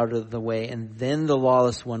is out of the way. And then the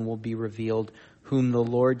lawless one will be revealed, whom the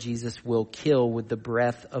Lord Jesus will kill with the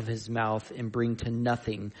breath of his mouth and bring to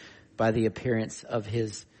nothing by the appearance of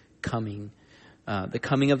his coming. The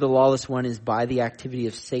coming of the lawless one is by the activity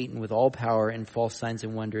of Satan with all power and false signs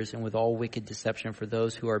and wonders and with all wicked deception for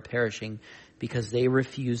those who are perishing, because they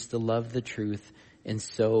refuse to love the truth and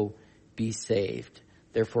so be saved.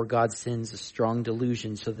 Therefore God sends a strong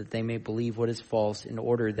delusion so that they may believe what is false, in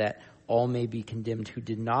order that all may be condemned who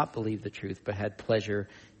did not believe the truth but had pleasure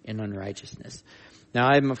in unrighteousness. Now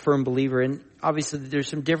I'm a firm believer, and obviously there's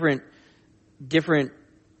some different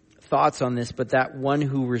thoughts on this, but that one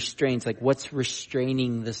who restrains, like what's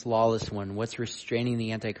restraining this lawless one? What's restraining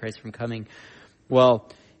the Antichrist from coming? Well,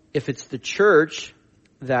 if it's the church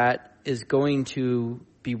that is going to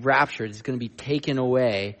be raptured, is going to be taken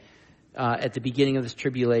away at the beginning of this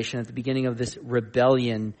tribulation, at the beginning of this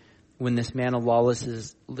rebellion, when this man of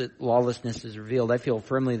lawlessness is revealed, I feel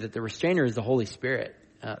firmly that the restrainer is the Holy Spirit.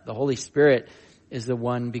 The Holy Spirit is the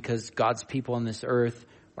one, because God's people on this earth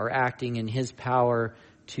are acting in his power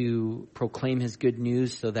to proclaim his good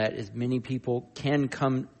news so that as many people can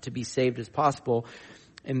come to be saved as possible.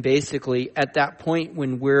 And basically at that point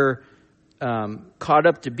when we're caught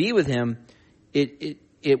up to be with him,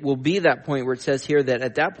 it will be that point where it says here that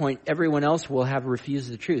at that point, everyone else will have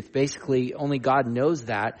refused the truth. Basically, only God knows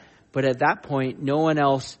that. But at that point, no one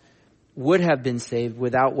else would have been saved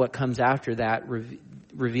without what comes after that,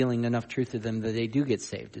 revealing enough truth to them that they do get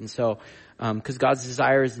saved. And so, because God's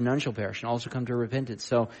desire is that none shall perish and also come to repentance.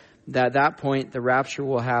 So at that point, the rapture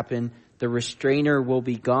will happen. The restrainer will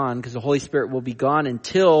be gone because the Holy Spirit will be gone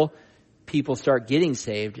until people start getting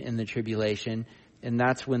saved in the tribulation. And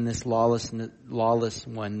that's when this lawless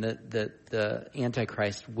one, the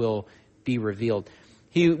Antichrist, will be revealed.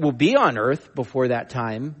 He will be on earth before that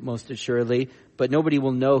time, most assuredly, but nobody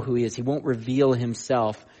will know who he is. He won't reveal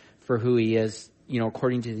himself for who he is,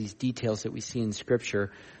 according to these details that we see in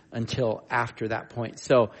Scripture, until after that point.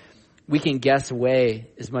 So we can guess away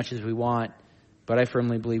as much as we want, but I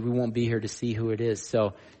firmly believe we won't be here to see who it is.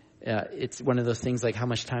 So it's one of those things like, how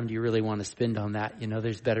much time do you really want to spend on that?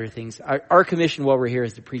 There's better things. Our commission while we're here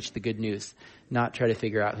is to preach the good news, not try to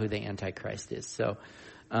figure out who the Antichrist is. So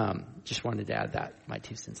just wanted to add that, my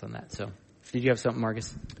 2 cents on that. So did you have something,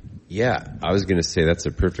 Marcus? Yeah, I was going to say that's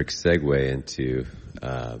a perfect segue into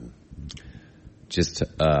I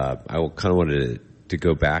kind of wanted to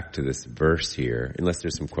go back to this verse here, unless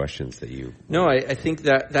there's some questions that you... No, I think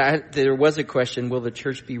that there was a question, will the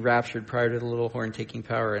church be raptured prior to the little horn taking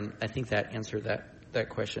power? And I think that answered that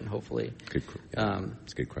question, hopefully. Good. Yeah,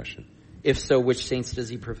 it's a good question. If so, which saints does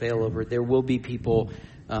he prevail over? There will be people,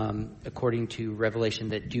 according to Revelation,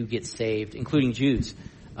 that do get saved, including Jews,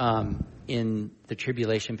 in the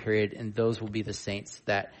tribulation period, and those will be the saints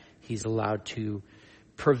that he's allowed to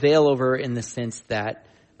prevail over, in the sense that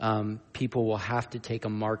people will have to take a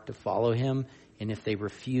mark to follow him, and if they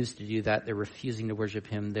refuse to do that, they're refusing to worship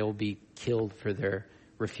him, they will be killed for their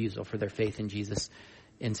refusal, for their faith in Jesus.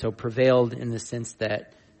 And so prevailed in the sense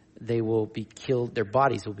that they will be killed, their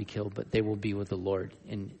bodies will be killed, but they will be with the Lord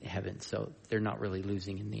in heaven, so they're not really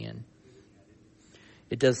losing in the end.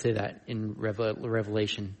 It does say that in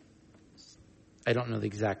Revelation. I don't know the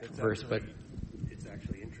exact verse, but it's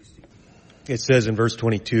actually interesting. It says in verse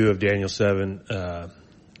 22 of Daniel 7,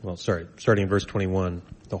 starting in verse 21,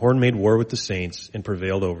 the horn made war with the saints and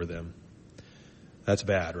prevailed over them. That's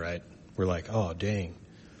bad, right? We're like, oh, dang.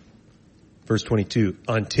 Verse 22,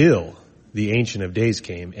 until the Ancient of Days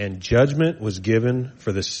came, and judgment was given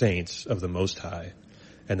for the saints of the Most High.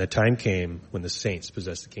 And the time came when the saints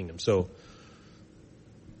possessed the kingdom. So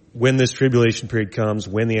when this tribulation period comes,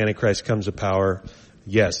 when the Antichrist comes to power,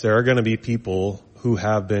 yes, there are going to be people who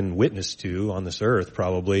have been witnessed to on this earth,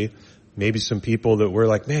 probably. Maybe some people that were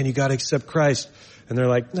like, man, you got to accept Christ. And they're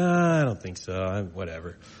like, nah, I don't think so.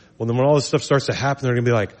 Whatever. Well, then when all this stuff starts to happen, they're going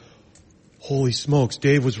to be like, holy smokes,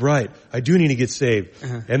 Dave was right. I do need to get saved.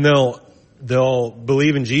 Uh-huh. And they'll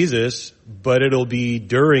believe in Jesus, but it'll be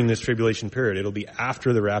during this tribulation period. It'll be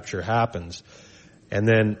after the rapture happens. And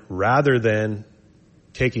then rather than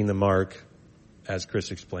taking the mark, as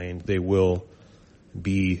Chris explained, they will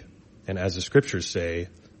be, and as the scriptures say,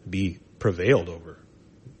 be prevailed over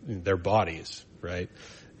their bodies, right?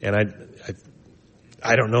 And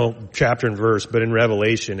I don't know chapter and verse, but in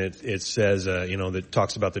Revelation it says, that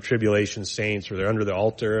talks about the tribulation saints, where they're under the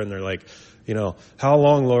altar and they're like, how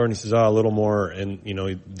long, Lord? And he says, a little more, and,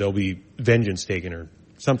 there'll be vengeance taken or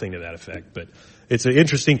something to that effect. But it's an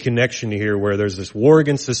interesting connection here where there's this war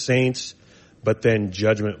against the saints, but then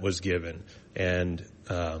judgment was given. And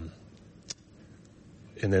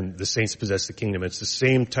then the saints possess the kingdom. It's the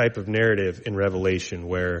same type of narrative in Revelation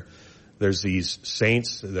where there's these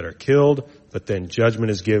saints that are killed, but then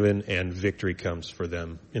judgment is given and victory comes for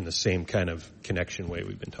them in the same kind of connection way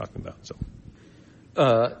we've been talking about. So,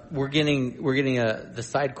 we're getting the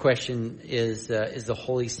side question is the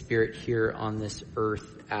Holy Spirit here on this earth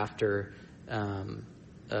after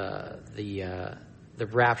the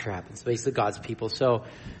rapture happens, basically God's people. So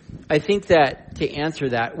I think that to answer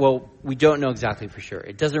that, we don't know exactly for sure.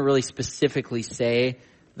 It doesn't really specifically say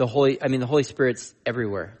the Holy Spirit's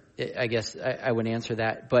everywhere. I guess I would answer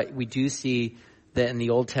that. But we do see that in the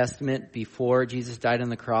Old Testament, before Jesus died on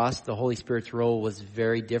the cross, the Holy Spirit's role was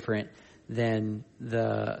very different than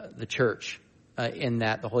the church, in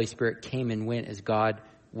that the Holy Spirit came and went as God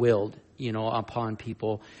willed, upon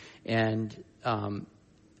people. And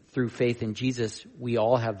through faith in Jesus, we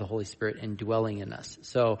all have the Holy Spirit indwelling in us.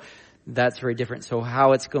 So that's very different. So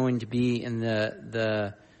how it's going to be in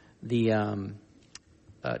the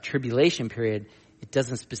tribulation period, it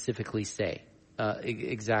doesn't specifically say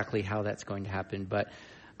exactly how that's going to happen. But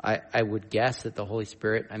I would guess that the Holy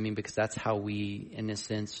Spirit, because that's how we, in a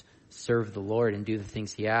sense, serve the Lord and do the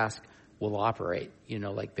things he asks, will operate,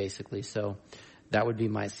 basically. So that would be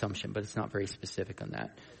my assumption, but it's not very specific on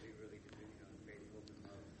that.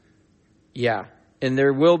 Yeah. And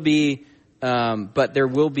there will be, but there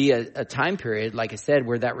will be a time period, like I said,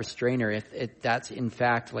 where that restrainer, if that's in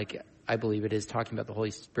fact, like I believe it is talking about the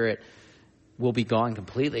Holy Spirit, will be gone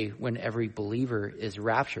completely when every believer is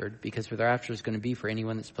raptured, because the rapture is going to be for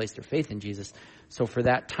anyone that's placed their faith in Jesus. So for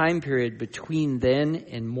that time period between then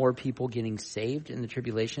and more people getting saved in the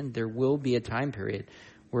tribulation, there will be a time period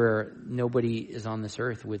where nobody is on this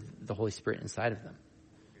earth with the Holy Spirit inside of them.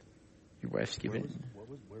 Your wife's giving it.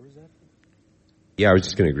 Where was that? Yeah, I was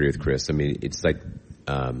just going to agree with Chris. I mean, it's like,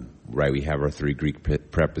 right, we have our three Greek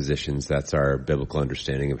prepositions. That's our biblical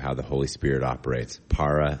understanding of how the Holy Spirit operates.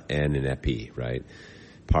 Para, en, and epi, right?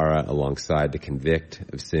 Para alongside the convict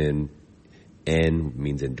of sin. En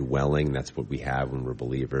means indwelling. That's what we have when we're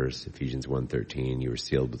believers. Ephesians 1:13, you were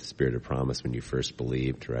sealed with the Spirit of promise when you first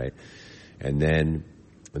believed, right? And then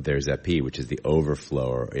there's epi, which is the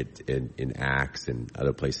overflow in Acts and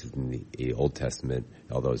other places in the Old Testament,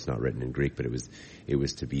 although it's not written in Greek, but it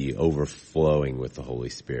was to be overflowing with the Holy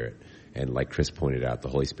Spirit. And like Chris pointed out, the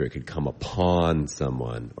Holy Spirit could come upon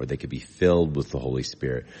someone, or they could be filled with the Holy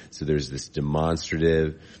Spirit. So there's this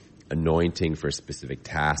demonstrative anointing for a specific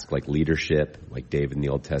task, like leadership, like David in the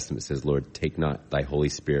Old Testament says, Lord, take not thy Holy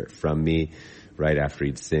Spirit from me. Right after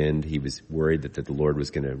he'd sinned, he was worried that the Lord was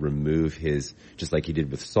going to remove his, just like he did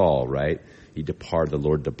with Saul, right? The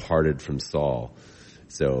Lord departed from Saul.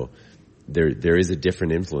 So there is a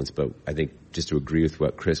different influence, but I think just to agree with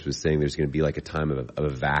what Chris was saying, there's going to be like a time of a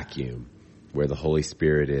vacuum where the Holy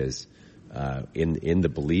Spirit is in the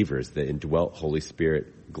believers. The indwelt Holy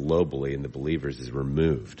Spirit globally in the believers is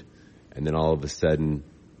removed. And then all of a sudden,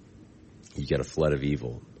 you get a flood of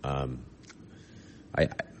evil.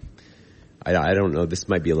 I don't know. This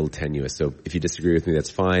might be a little tenuous, so if you disagree with me, that's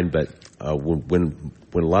fine. But when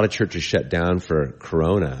a lot of churches shut down for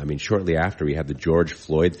Corona, I mean, shortly after we had the George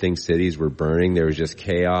Floyd thing, cities were burning. There was just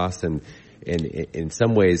chaos, and in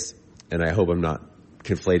some ways, and I hope I'm not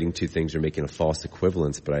conflating two things or making a false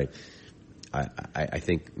equivalence, but I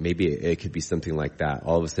think maybe it could be something like that.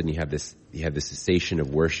 All of a sudden, you have this cessation of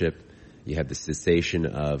worship, you have the cessation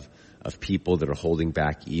of people that are holding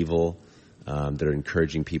back evil. That are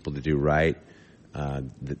encouraging people to do right.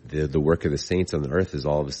 The work of the saints on the earth is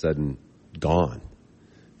all of a sudden gone.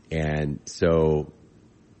 And so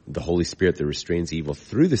the Holy Spirit that restrains evil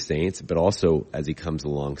through the saints, but also as he comes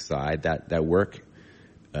alongside, that work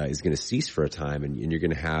is going to cease for a time. And you're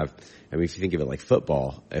going to have, I mean, if you think of it like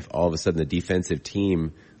football, if all of a sudden the defensive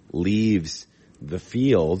team leaves the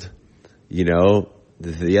field, you know,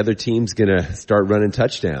 the other team's gonna start running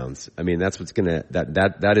touchdowns. I mean, that's what's gonna,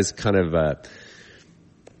 that is kind of, I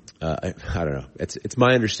don't know. It's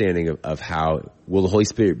my understanding of how, will the Holy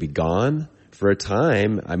Spirit be gone for a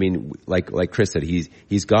time? I mean, like Chris said,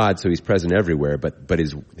 he's God, so he's present everywhere, but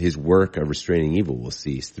his work of restraining evil will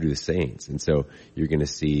cease through the saints. And so you're gonna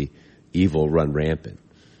see evil run rampant.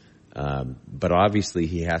 But obviously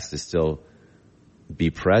he has to still be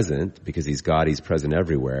present because he's God, he's present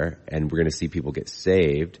everywhere, and we're going to see people get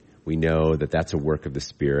saved. We know that that's a work of the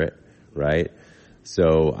Spirit, right?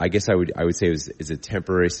 So I guess I would say it's a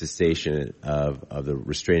temporary cessation of the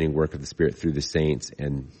restraining work of the Spirit through the saints,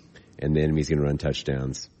 and the enemy's going to run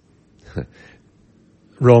touchdowns.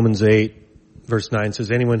 Romans 8 verse 9 says,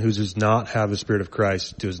 anyone who does not have the Spirit of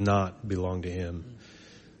Christ does not belong to him.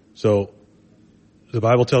 So the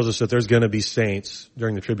Bible tells us that there's going to be saints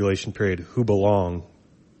during the tribulation period who belong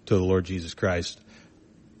to the Lord Jesus Christ.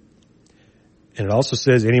 And it also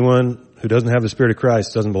says anyone who doesn't have the Spirit of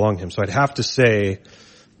Christ doesn't belong to him. So I'd have to say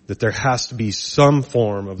that there has to be some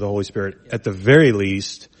form of the Holy Spirit, at the very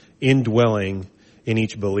least, indwelling in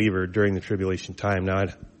each believer during the tribulation time. Now,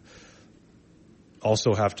 I'd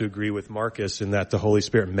also have to agree with Marcus in that the Holy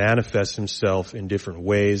Spirit manifests himself in different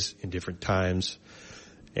ways, in different times.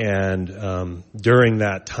 And during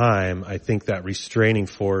that time, I think that restraining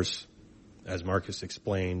force, as Marcus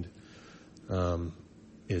explained,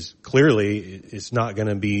 is clearly, it's not going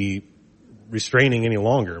to be restraining any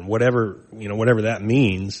longer, whatever that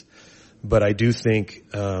means. But I do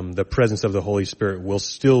think the presence of the Holy Spirit will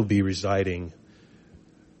still be residing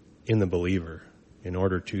in the believer in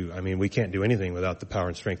order to, I mean, we can't do anything without the power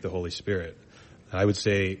and strength of the Holy Spirit. I would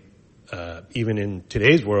say, even in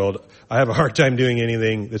today's world, I have a hard time doing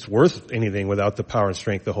anything that's worth anything without the power and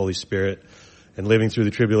strength of the Holy Spirit. And living through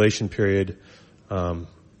the tribulation period,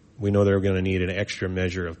 we know they're going to need an extra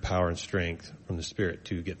measure of power and strength from the Spirit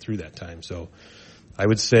to get through that time. So I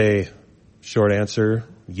would say, short answer,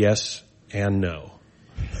 yes and no.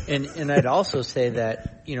 And I'd also say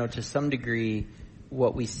that, you know, to some degree,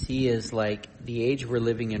 what we see is like the age we're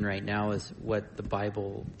living in right now is what the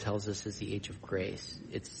Bible tells us is the age of grace.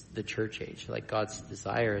 It's the church age. Like God's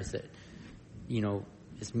desire is that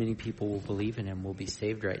as many people will believe in him will be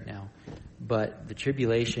saved right now. But the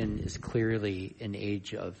tribulation is clearly an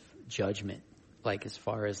age of judgment, like as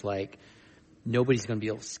far as like nobody's going to be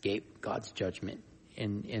able to escape God's judgment.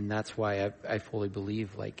 And that's why I fully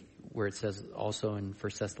believe, like where it says also in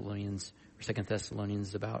 1 Thessalonians or 2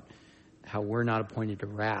 Thessalonians about how we're not appointed to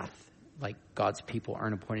wrath, like God's people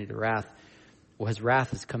aren't appointed to wrath. Well, his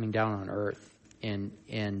wrath is coming down on earth,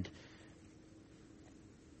 and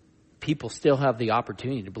people still have the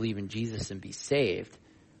opportunity to believe in Jesus and be saved,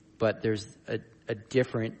 but there's a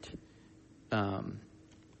different,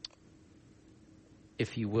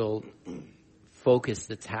 if you will, focus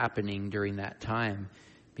that's happening during that time,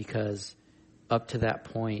 because up to that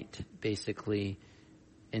point, basically,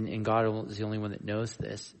 and God is the only one that knows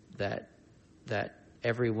this, that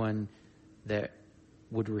everyone that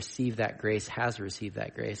would receive that grace has received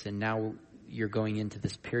that grace, and now you're going into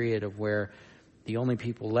this period of where the only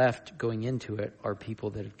people left going into it are people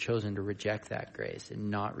that have chosen to reject that grace and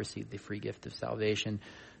not receive the free gift of salvation.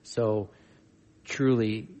 So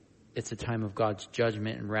truly, it's a time of God's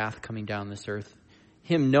judgment and wrath coming down this earth.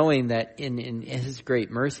 Him knowing that in his great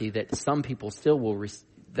mercy that some people still will,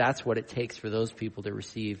 that's what it takes for those people to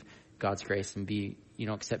receive God's grace and be,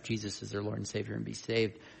 accept Jesus as their Lord and Savior and be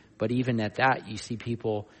saved. But even at that, you see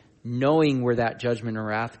people knowing where that judgment or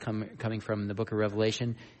wrath coming from in the book of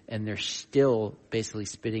Revelation, and they're still basically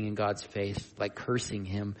spitting in God's face, like cursing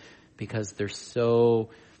him, because they're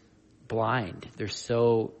so blind, they're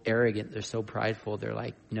so arrogant, they're so prideful. They're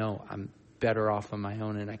like, no, I'm better off on my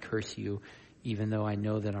own, and I curse you, even though I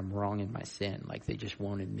know that I'm wrong in my sin. Like they just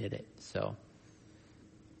won't admit it. So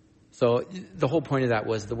the whole point of that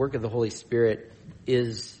was the work of the Holy Spirit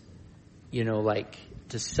is, like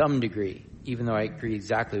to some degree, even though I agree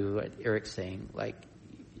exactly with what Eric's saying, like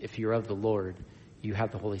if you're of the Lord, you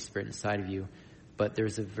have the Holy Spirit inside of you, but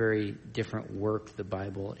there's a very different work the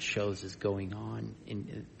Bible shows is going on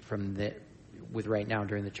with right now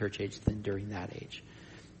during the church age than during that age.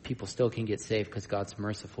 People still can get saved because God's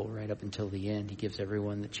merciful right up until the end. He gives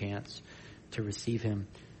everyone the chance to receive him,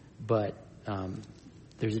 but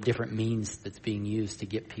there's a different means that's being used to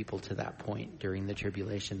get people to that point during the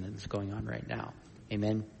tribulation that's going on right now.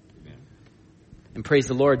 Amen. And praise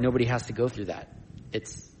the Lord, nobody has to go through that.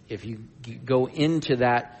 It's if you go into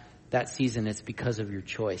that season, it's because of your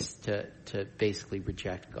choice to basically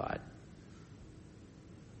reject God.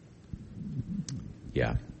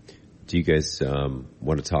 Yeah. Do you guys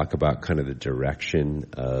want to talk about kind of the direction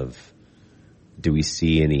of? Do we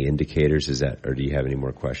see any indicators? Or do you have any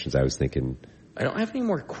more questions? I was thinking. I don't have any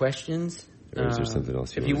more questions. Or is there something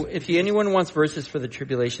else if anyone wants verses for the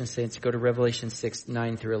tribulation saints, go to Revelation 6,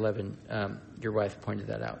 9 through 11. Your wife pointed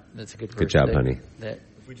that out. That's a good verse. Good job, honey.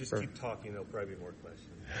 If we just keep talking, there'll probably be more questions.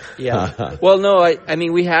 Yeah. Well, no, I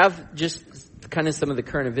mean, we have just kind of some of the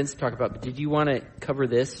current events to talk about, but did you want to cover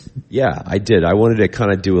this? Yeah, I did. I wanted to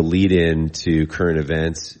kind of do a lead-in to current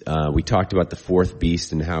events. We talked about the fourth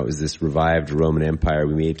beast and how it was this revived Roman Empire.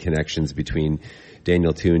 We made connections between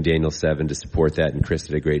Daniel 2 and Daniel 7 to support that, and Chris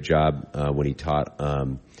did a great job when he taught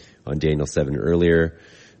on Daniel 7 earlier.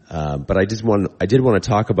 But I did want to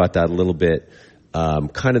talk about that a little bit,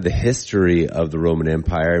 kind of the history of the Roman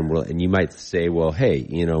Empire. And you might say, well, hey,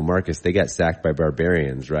 Marcus, they got sacked by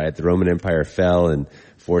barbarians, right? The Roman Empire fell in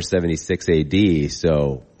 476 AD.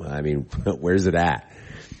 So, I mean, where's it at?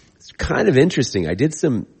 It's kind of interesting. I did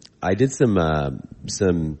some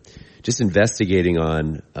just investigating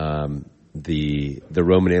on the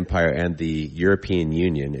Roman Empire and the European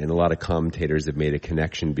Union, and a lot of commentators have made a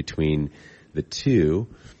connection between the two.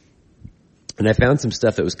 And I found some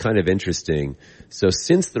stuff that was kind of interesting. So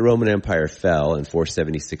since the Roman Empire fell in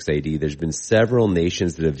 476 AD, there's been several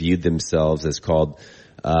nations that have viewed themselves as called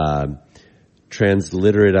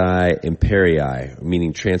transliterati imperii,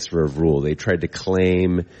 meaning transfer of rule. They tried to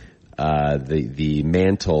claim the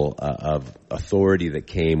mantle of authority that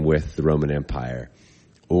came with the Roman Empire.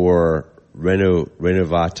 Or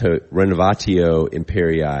renovatio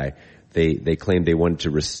imperii, they claimed they wanted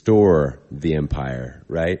to restore the empire,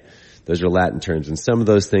 right? Those are Latin terms. And some of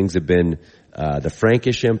those things have been the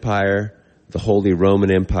Frankish Empire, the Holy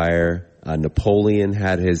Roman Empire. Napoleon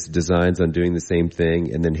had his designs on doing the same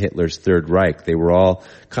thing, and then Hitler's Third Reich. They were all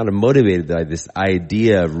kind of motivated by this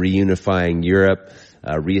idea of reunifying Europe,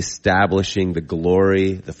 reestablishing the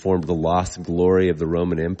glory, the lost glory of the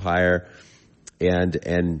Roman Empire.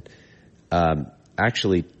 And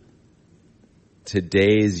actually,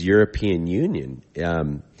 today's European Union,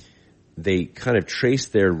 they kind of trace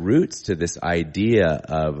their roots to this idea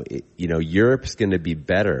of, Europe's going to be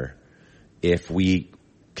better if we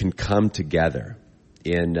can come together.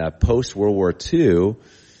 In post-World War II,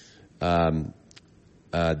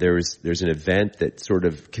 there's an event that sort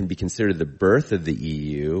of can be considered the birth of the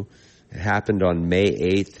EU. It happened on May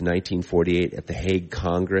 8th, 1948 at the Hague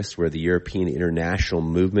Congress, where the European International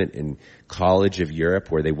Movement and College of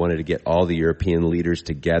Europe, where they wanted to get all the European leaders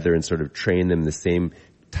together and sort of train them the same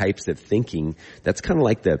types of thinking. That's kind of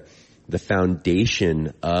like the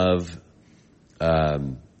foundation of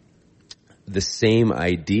the same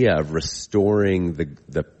idea of restoring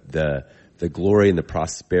the glory and the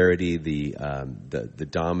prosperity, the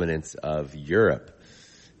dominance of Europe.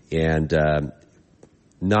 And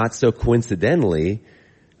not so coincidentally,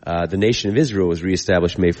 the nation of Israel was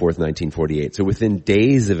reestablished May 4th, 1948. So within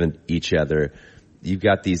days of each other, you've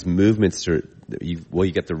got these movements.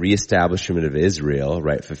 You got the reestablishment of Israel,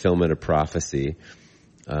 right? Fulfillment of prophecy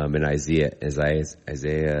in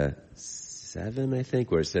Isaiah 7, I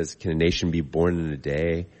think, where it says, "Can a nation be born in a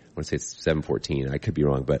day?" I want to say it's 7:14. I could be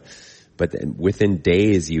wrong, but within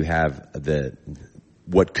days you have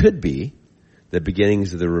what could be the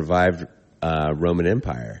beginnings of the revived Roman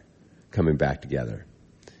Empire coming back together.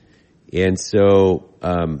 And so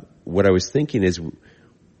what I was thinking is,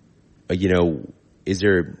 is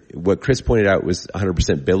there, what Chris pointed out was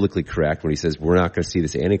 100% biblically correct when he says we're not going to see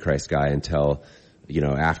this Antichrist guy until,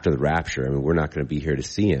 after the rapture. I mean, we're not going to be here to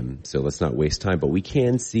see him, so let's not waste time. But we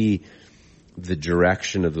can see the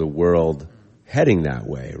direction of the world heading that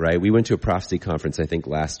way, right? We went to a prophecy conference, I think,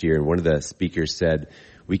 last year, and one of the speakers said,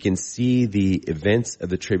 we can see the events of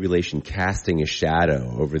the tribulation casting a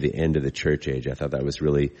shadow over the end of the church age. I thought that was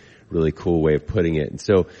really, really cool way of putting it. And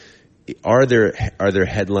so are there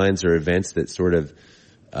headlines or events that sort of,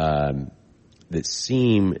 that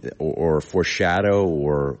seem or foreshadow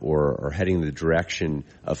or heading in the direction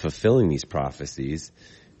of fulfilling these prophecies,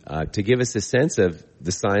 to give us a sense of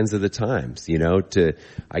the signs of the times, to,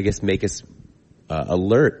 I guess, make us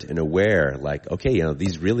alert and aware, like, okay,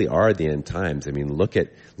 these really are the end times. I mean, look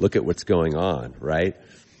at what's going on, right?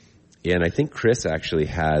 And I think Chris actually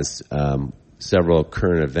has several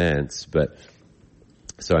current events, but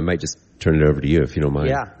so I might just turn it over to you if you don't mind.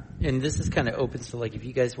 Yeah, and this is kind of open, so like if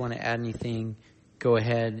you guys want to add anything, go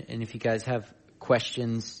ahead. And if you guys have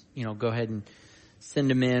questions, go ahead and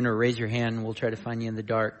send them in or raise your hand, and we'll try to find you in the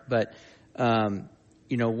dark. But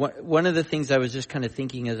one of the things I was just kind of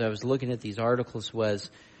thinking as I was looking at these articles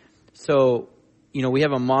was, so, we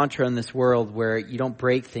have a mantra in this world where you don't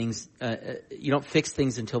break things, you don't fix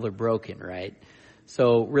things until they're broken, right?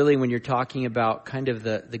 So really when you're talking about kind of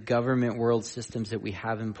the government world systems that we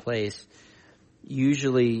have in place,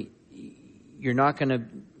 usually you're not going to,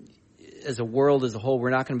 as a world as a whole, we're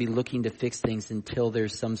not going to be looking to fix things until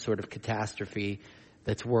there's some sort of catastrophe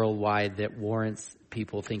that's worldwide that warrants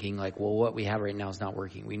people thinking like, well, what we have right now is not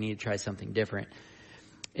working. We need to try something different.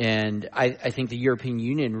 And I think the European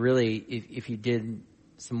Union really, if you did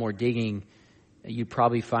some more digging, you'd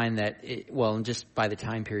probably find that, and just by the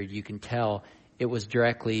time period, you can tell it was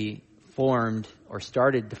directly formed or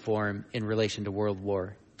started to form in relation to World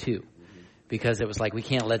War II. Because it was like, we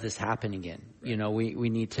can't let this happen again. We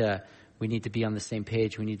need to be on the same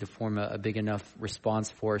page. We need to form a big enough response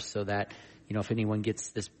force so that, if anyone gets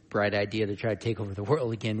this bright idea to try to take over the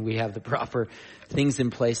world again, we have the proper things in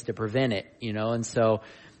place to prevent it, And so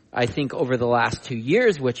I think over the last 2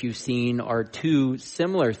 years, what you've seen are two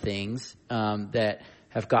similar things that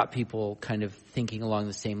have got people kind of thinking along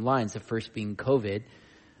the same lines. The first being COVID,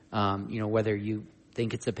 whether you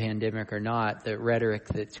think it's a pandemic or not, the rhetoric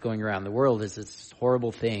that's going around the world is this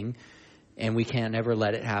horrible thing, and we can't ever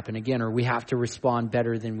let it happen again, or we have to respond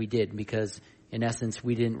better than we did because, in essence,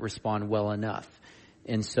 we didn't respond well enough.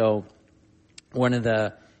 And so one of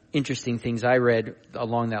the interesting things I read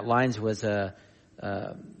along that lines was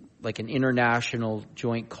like an international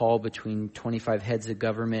joint call between 25 heads of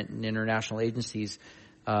government and international agencies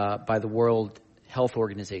by the World Health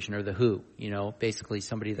Organization, or the WHO, basically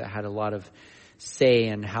somebody that had a lot of say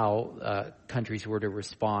in how countries were to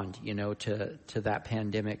respond, to that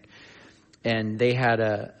pandemic. And they had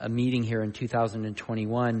a meeting here in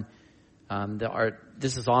 2021.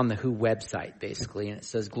 This is on the WHO website, basically, and it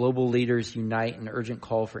says, "Global leaders unite in urgent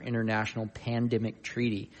call for international pandemic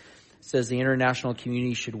treaty." It says the international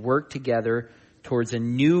community should work together towards a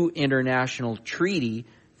new international treaty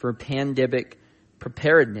for pandemic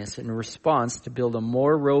preparedness and response to build a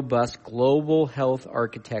more robust global health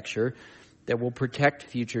architecture that will protect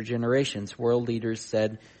future generations. World leaders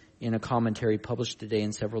said in a commentary published today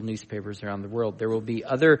in several newspapers around the world. There will be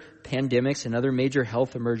other pandemics and other major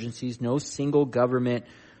health emergencies. No single government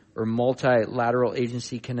or multilateral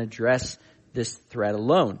agency can address this threat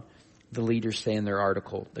alone, the leaders say in their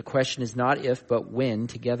article. The question is not if, but when.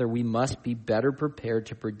 Together we must be better prepared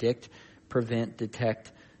to predict, prevent,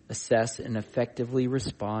 detect, assess, and effectively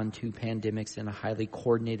respond to pandemics in a highly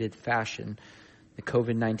coordinated fashion. The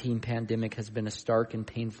COVID-19 pandemic has been a stark and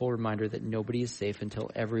painful reminder that nobody is safe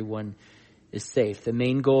until everyone is safe. The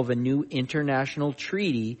main goal of a new international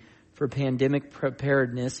treaty for pandemic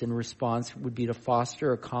preparedness and response would be to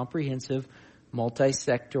foster a comprehensive,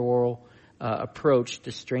 multi-sectoral approach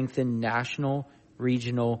to strengthen national,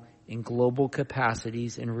 regional, and global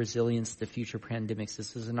capacities and resilience to future pandemics.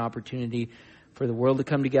 This is an opportunity for the world to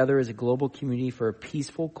come together as a global community for a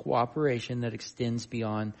peaceful cooperation that extends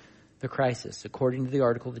beyond the crisis. According to the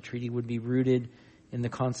article, the treaty would be rooted in the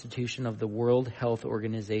Constitution of the World Health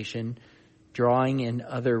Organization, drawing in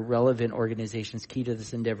other relevant organizations key to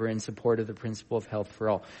this endeavor in support of the principle of health for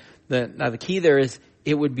all. Now the key there is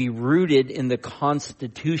it would be rooted in the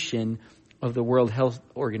Constitution of the World Health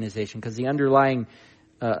Organization, because the underlying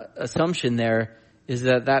assumption there is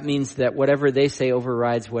that means that whatever they say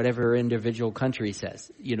overrides whatever individual country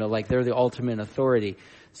says. Like they're the ultimate authority.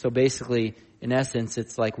 So basically, in essence,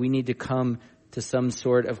 it's like we need to come to some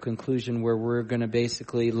sort of conclusion where we're going to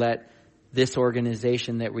basically let this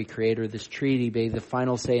organization that we create or this treaty be the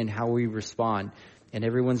final say in how we respond. And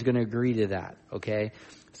everyone's going to agree to that, okay?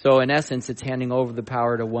 So in essence, it's handing over the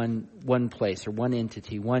power to one place or one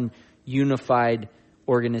entity, one unified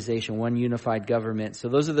organization, one unified government. So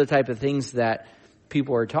those are the type of things that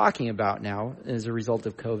people are talking about now as a result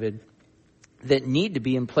of COVID that need to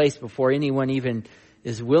be in place before anyone even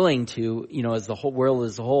is willing to, as the whole world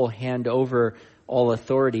as a whole, hand over all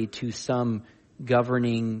authority to some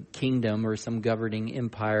governing kingdom or some governing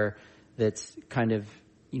empire that's kind of,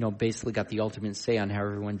 basically got the ultimate say on how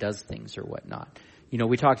everyone does things or whatnot.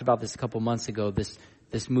 We talked about this a couple months ago,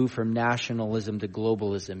 this move from nationalism to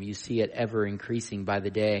globalism. You see it ever increasing by the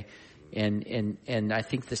day. And I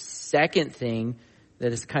think the second thing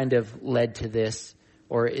that has kind of led to this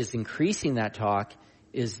or is increasing that talk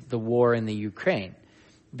is the war in the Ukraine.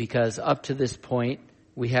 Because up to this point,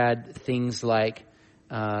 we had things like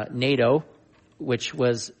NATO, which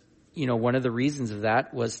was, one of the reasons of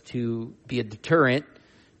that was to be a deterrent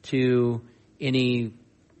to any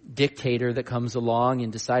dictator that comes along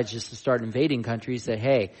and decides just to start invading countries, that,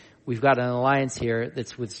 hey, we've got an alliance here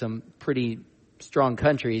that's with some pretty strong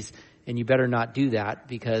countries, and you better not do that,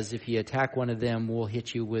 because if you attack one of them, we'll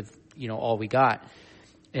hit you with, all we got.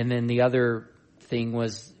 And then the other thing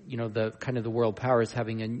was, the kind of the world powers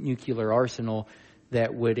having a nuclear arsenal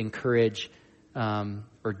that would encourage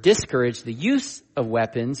or discourage the use of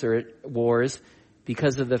weapons or wars,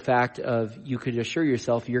 because of the fact of you could assure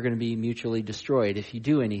yourself you're going to be mutually destroyed if you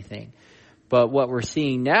do anything. But what we're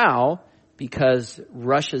seeing now, because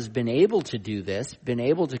Russia's been able to do this, been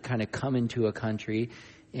able to kind of come into a country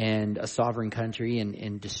and a sovereign country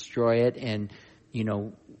and destroy it, and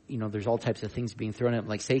there's all types of things being thrown at them,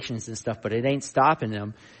 like sanctions and stuff, but it ain't stopping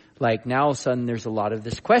them. Like now all of a sudden there's a lot of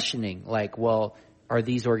this questioning, like, well, are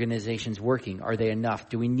these organizations working? Are they enough?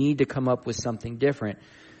 Do we need to come up with something different?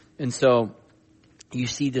 And so you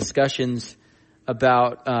see discussions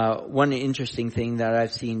about one interesting thing that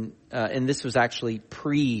I've seen, and this was actually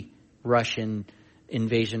pre-Russian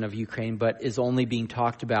invasion of Ukraine, but is only being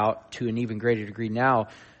talked about to an even greater degree now.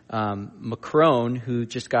 Macron, who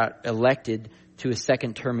just got elected to a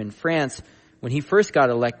second term in France, when he first got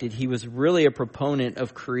elected, he was really a proponent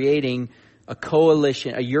of creating a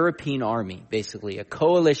coalition, a European army, basically. A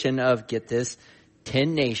coalition of, get this,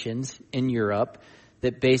 10 nations in Europe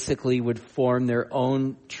that basically would form their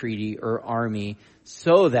own treaty or army,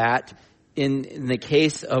 so that in the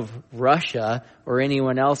case of Russia or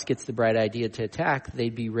anyone else gets the bright idea to attack,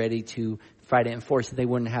 they'd be ready to fight it in force. They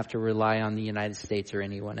wouldn't have to rely on the United States or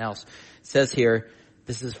anyone else. It says here,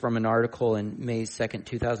 this is from an article in May 2nd,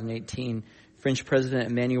 2018, French President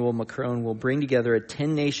Emmanuel Macron will bring together a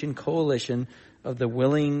 10-nation coalition of the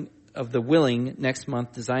willing next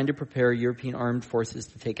month, designed to prepare European armed forces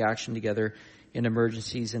to take action together in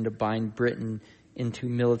emergencies and to bind Britain into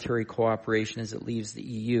military cooperation as it leaves the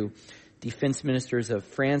EU. Defense ministers of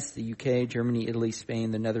France, the UK, Germany, Italy,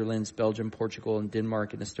 Spain, the Netherlands, Belgium, Portugal, and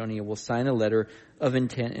Denmark and Estonia will sign a letter of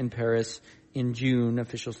intent in Paris in June,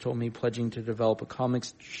 officials told me, pledging to develop a common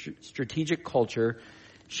strategic culture,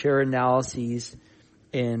 share analyses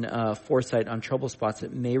and foresight on trouble spots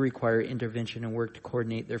that may require intervention, and work to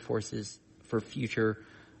coordinate their forces for future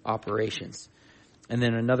operations. And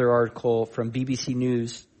then another article from BBC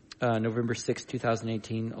News, November 6,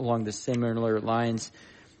 2018, along the similar lines,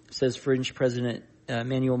 says French President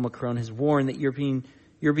Emmanuel Macron has warned that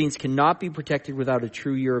Europeans cannot be protected without a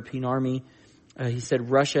true European army. He said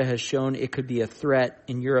Russia has shown it could be a threat,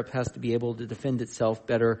 and Europe has to be able to defend itself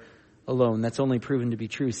better alone. That's only proven to be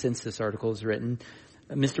true since this article is written.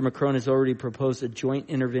 Mr. Macron has already proposed a joint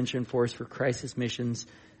intervention force for crisis missions.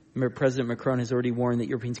 President Macron has already warned that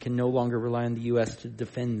Europeans can no longer rely on the U.S. to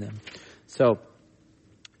defend them. So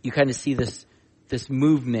you kind of see this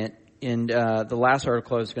movement. And the last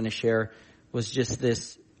article I was going to share was just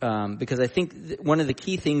this, because I think one of the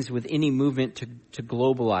key things with any movement to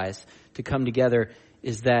globalize, to come together,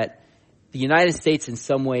 is that the United States in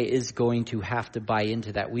some way is going to have to buy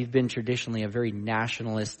into that. We've been traditionally a very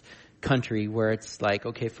nationalist country where it's like,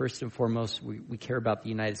 okay, first and foremost, we care about the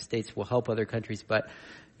United States. We'll help other countries, but,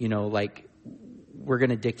 like we're going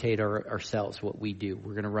to dictate ourselves what we do.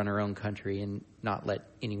 We're going to run our own country and not let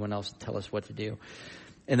anyone else tell us what to do.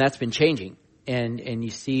 And that's been changing. And you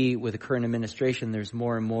see with the current administration, there's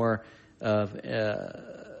more and more of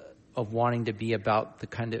wanting to be about the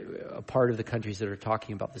kind of a part of the countries that are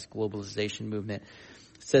talking about this globalization movement.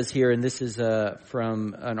 It says here, and this is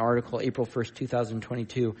from an article, April 1st,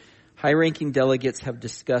 2022, high-ranking delegates have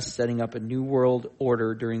discussed setting up a new world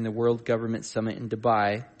order during the World Government Summit in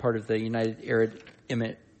Dubai, part of the United Arab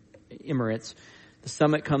Emirates. The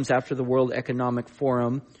summit comes after the World Economic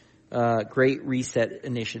Forum Great Reset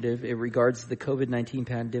Initiative. It regards the COVID-19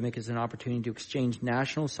 pandemic as an opportunity to exchange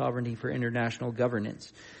national sovereignty for international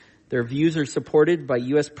governance. Their views are supported by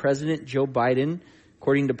U.S. President Joe Biden.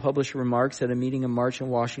 According to published remarks at a meeting in March in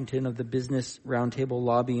Washington of the Business Roundtable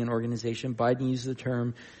Lobbying Organization, Biden used the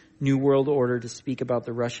term New World Order to speak about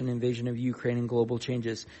the Russian invasion of Ukraine and global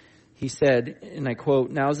changes. He said, and I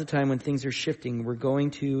quote, "Now's the time when things are shifting.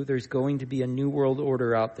 There's going to be a new world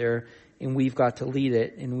order out there, and we've got to lead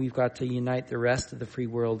it, and we've got to unite the rest of the free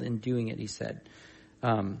world in doing it," he said.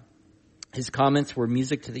 His comments were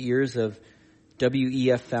music to the ears of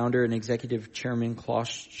WEF founder and executive chairman Klaus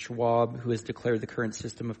Schwab, who has declared the current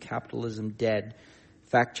system of capitalism dead.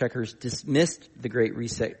 Fact checkers dismissed the Great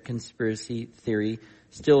Reset conspiracy theory.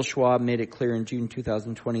 Still, Schwab made it clear in June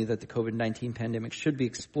 2020 that the COVID-19 pandemic should be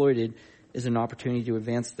exploited as an opportunity to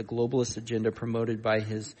advance the globalist agenda promoted by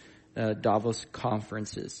his Davos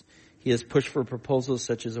conferences. He has pushed for proposals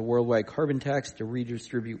such as a worldwide carbon tax to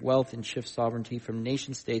redistribute wealth and shift sovereignty from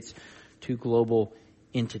nation states to global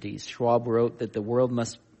entities. Schwab wrote that the world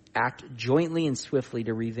must act jointly and swiftly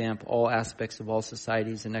to revamp all aspects of all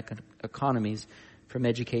societies and economies, from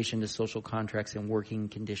education to social contracts and working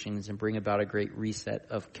conditions, and bring about a great reset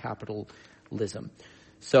of capitalism.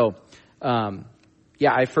 So,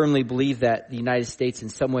 I firmly believe that the United States in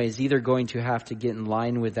some way is either going to have to get in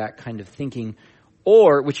line with that kind of thinking,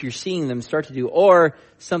 or, which you're seeing them start to do, or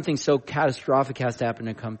something so catastrophic has to happen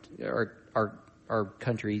to our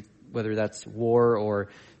country, whether that's war or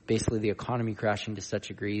basically the economy crashing to such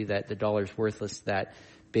a degree that the dollar's worthless, that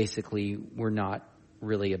basically we're not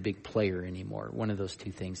really a big player anymore. One of those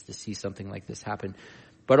two things, to see something like this happen.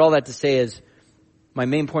 But all that to say is, my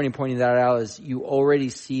main point in pointing that out is you already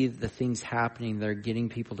see the things happening that are getting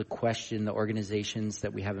people to question the organizations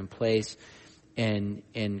that we have in place and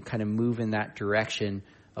kind of move in that direction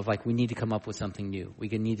of like, we need to come up with something new. We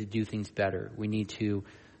need to do things better. We need to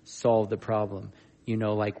solve the problem,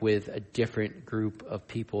 like with a different group of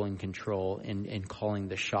people in control and calling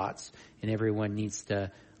the shots. And everyone needs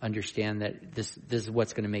to understand that this is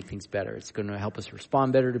what's going to make things better. It's going to help us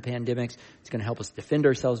respond better to pandemics. It's going to help us defend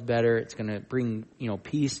ourselves better. It's going to bring,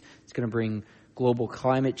 peace. It's going to bring global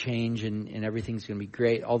climate change, and everything's going to be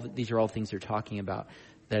great. These are all things they're talking about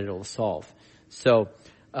that it'll solve. So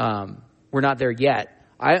we're not there yet.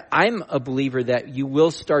 I'm a believer that you will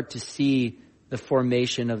start to see the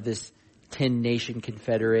formation of this 10-nation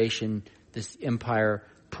confederation, this empire,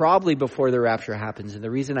 probably before the rapture happens. And the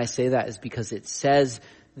reason I say that is because it says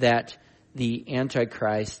that the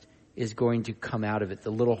Antichrist is going to come out of it.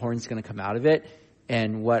 The little horn's going to come out of it.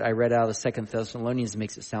 And what I read out of the 2 Thessalonians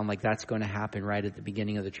makes it sound like that's going to happen right at the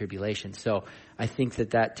beginning of the tribulation. So I think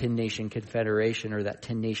that 10-nation confederation or that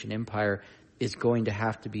 10-nation empire is going to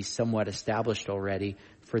have to be somewhat established already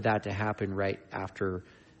for that to happen right after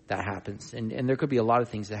that happens. And there could be a lot of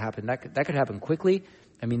things that happen. That could happen quickly.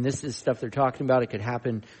 I mean, this is stuff they're talking about. It could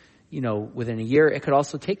happen, within a year. It could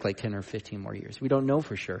also take like 10 or 15 more years. We don't know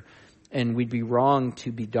for sure. And we'd be wrong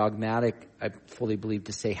to be dogmatic, I fully believe,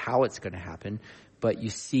 to say how it's going to happen. But you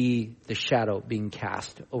see the shadow being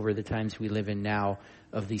cast over the times we live in now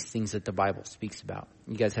of these things that the Bible speaks about.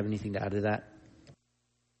 You guys have anything to add to that?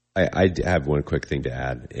 I have one quick thing to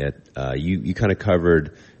add. You kind of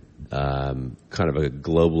covered kind of a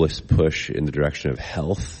globalist push in the direction of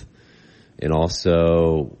health, and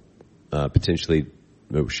also potentially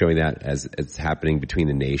showing that as it's happening between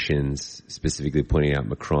the nations, specifically pointing out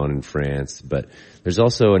Macron in France. But there's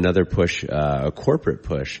also another push, a corporate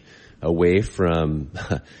push, away from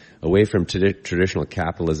traditional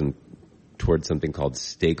capitalism towards something called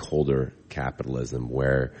stakeholder capitalism,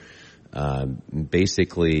 where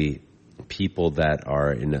basically people that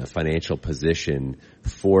are in a financial position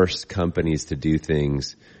force companies to do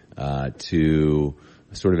things to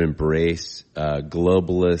sort of embrace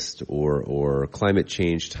globalist or climate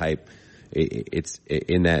change type. It's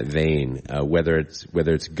in that vein. Whether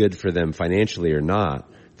it's good for them financially or not,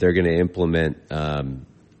 they're going to implement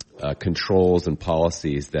controls and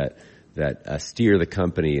policies that steer the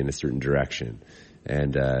company in a certain direction.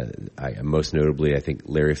 And most notably, I think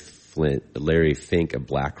Larry Fink of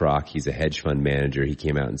BlackRock, he's a hedge fund manager. He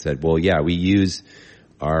came out and said, "Well, yeah, we use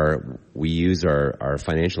our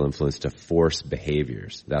financial influence to force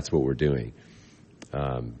behaviors. That's what we're doing."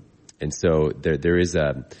 And so there is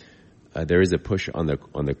a push on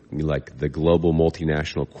the global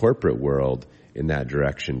multinational corporate world in that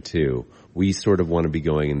direction too. We sort of want to be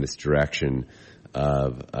going in this direction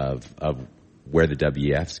of where the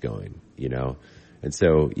WEF's going, you know. And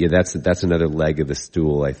so, yeah, that's another leg of the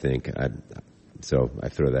stool, I think. So I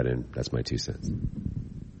throw that in. That's my 2 cents.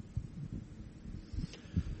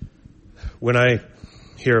 When I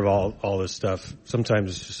hear of all this stuff,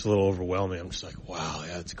 sometimes it's just a little overwhelming. I'm just like, wow,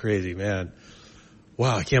 yeah, it's crazy, man.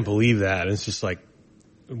 Wow, I can't believe that. And it's just like,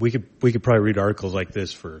 we could probably read articles like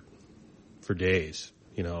this for days,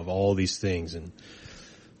 you know, of all these things. And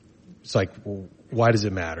it's like, well, why does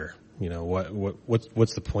it matter? You know,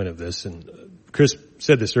 what's the point of this? And Chris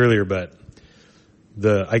said this earlier, but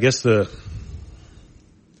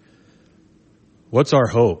what's our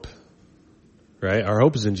hope? Right? Our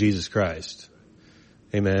hope is in Jesus Christ.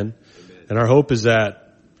 Amen. And our hope is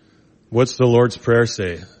that, what's the Lord's Prayer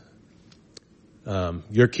say?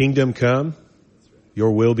 Your kingdom come,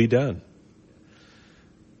 your will be done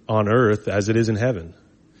on earth as it is in heaven.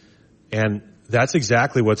 And that's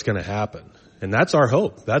exactly what's going to happen. And that's our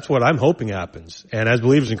hope. That's what I'm hoping happens. And as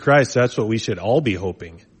believers in Christ, that's what we should all be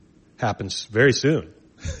hoping happens very soon.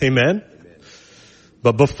 Amen?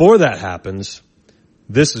 But before that happens,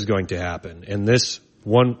 this is going to happen. And this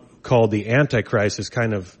one called the Antichrist is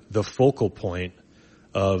kind of the focal point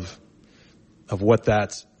of what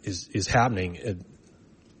is happening.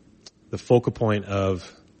 The focal point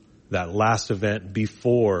of that last event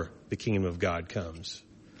before the kingdom of God comes.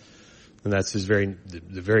 And that's the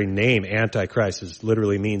very name, Antichrist,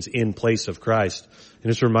 literally means in place of Christ.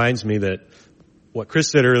 And this reminds me that what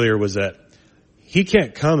Chris said earlier was that he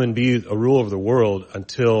can't come and be a ruler of the world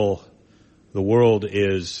until the world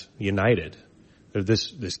is united.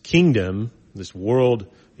 This kingdom, this world,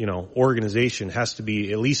 you know, organization has to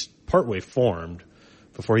be at least partway formed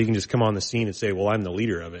before he can just come on the scene and say, well, I'm the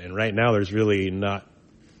leader of it. And right now there's not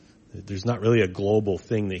really a global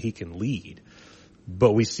thing that he can lead.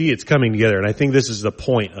 But we see it's coming together. And I think this is the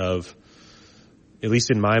point of, at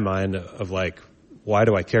least in my mind, of like, why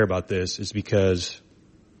do I care about this? Is because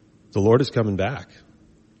the Lord is coming back.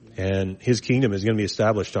 And his kingdom is going to be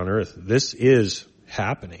established on earth. This is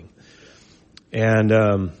happening. And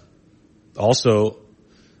also,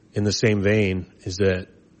 in the same vein, is that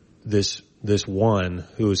this one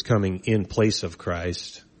who is coming in place of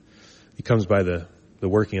Christ, he comes by the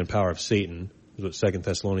working and power of Satan, is what 2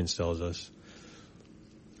 Thessalonians tells us.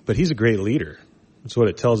 But he's a great leader. That's what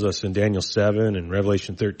it tells us in Daniel 7 and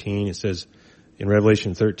Revelation 13. It says, in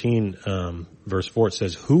Revelation 13, verse 4, it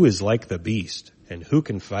says, who is like the beast and who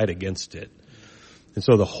can fight against it? And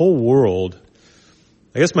so the whole world,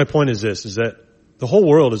 I guess my point is this, is that the whole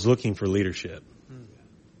world is looking for leadership.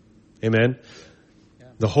 Amen? Yeah.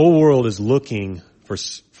 The whole world is looking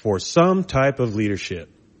for some type of leadership.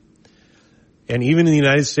 And even in the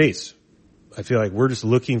United States, I feel like we're just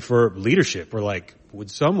looking for leadership. We're like, would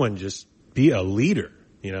someone just be a leader,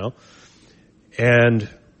 you know? And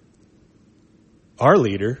our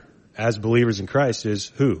leader, as believers in Christ, is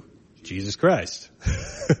who? Jesus Christ.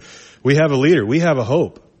 We have a leader. We have a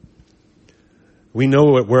hope. We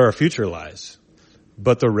know where our future lies.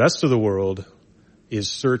 But the rest of the world is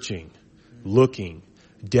searching, looking,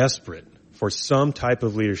 desperate for some type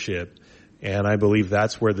of leadership. And I believe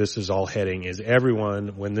that's where this is all heading, is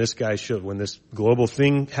everyone, when this global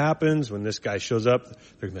thing happens, when this guy shows up,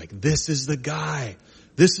 they're going to be like, this is the guy.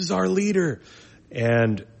 This is our leader.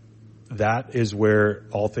 And that is where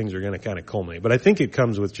all things are going to kind of culminate. But I think it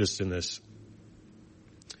comes with just in this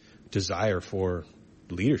desire for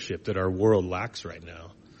leadership that our world lacks right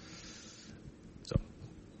now. So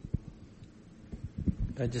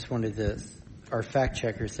I just wanted to, our fact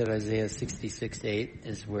checker said Isaiah 66:8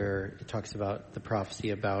 is where it talks about the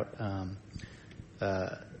prophecy about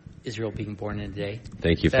Israel being born in a day.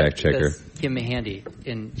 Thank you, fact checker. Give me a handy.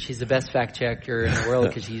 And she's the best fact checker in the world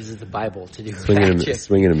because she uses the Bible to do fact check.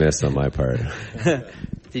 Swing and a miss on my part.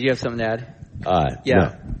 Did you have something to add? Yeah.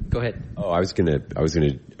 No. Go ahead. Oh, I was gonna,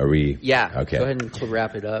 are we? Yeah. Okay. Go ahead and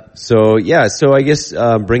wrap it up. So I guess,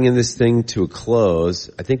 bringing this thing to a close,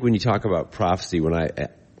 I think when you talk about prophecy,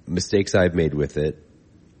 mistakes I've made with it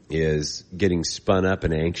is getting spun up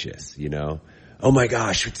and anxious, Oh my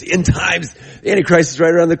gosh, it's the end times. The Antichrist is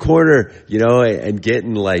right around the corner, and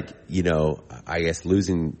getting I guess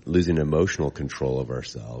losing emotional control of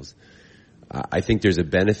ourselves. I think there's a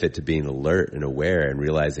benefit to being alert and aware and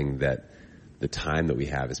realizing that the time that we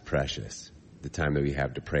have is precious. The time that we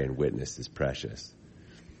have to pray and witness is precious.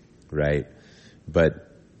 Right? But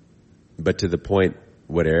to the point,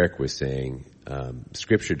 what Eric was saying,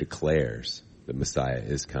 Scripture declares that Messiah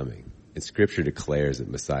is coming. And Scripture declares that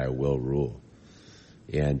Messiah will rule.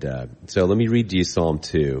 And so let me read to you Psalm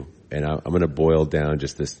 2, and I'm going to boil down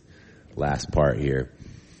just this last part here.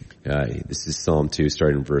 This is Psalm 2,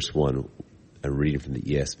 starting in verse 1. I'm reading from the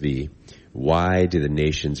ESV. Why do the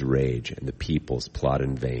nations rage and the peoples plot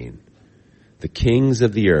in vain? The kings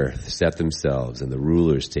of the earth set themselves, and the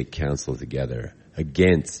rulers take counsel together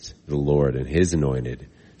against the Lord and his anointed,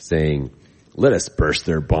 saying, let us burst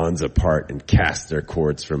their bonds apart and cast their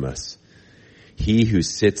cords from us. He who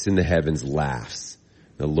sits in the heavens laughs.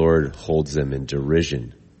 The Lord holds them in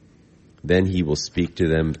derision. Then he will speak to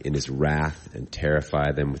them in his wrath and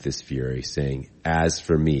terrify them with his fury, saying, as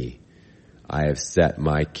for me, I have set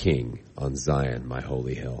my king on Zion, my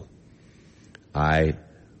holy hill. I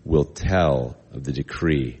will tell of the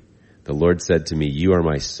decree. The Lord said to me, you are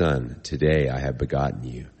my son. Today I have begotten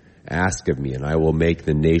you. Ask of me, and I will make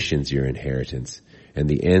the nations your inheritance, and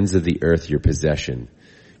the ends of the earth your possession.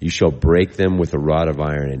 You shall break them with a rod of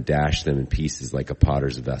iron and dash them in pieces like a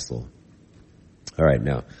potter's vessel. All right,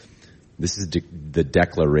 now, this is the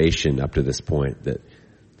declaration up to this point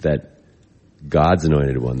that God's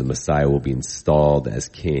anointed one, the Messiah, will be installed as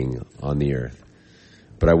king on the earth.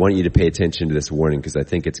 But I want you to pay attention to this warning because I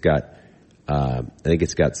think it's got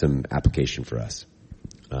some application for us,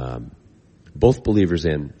 both believers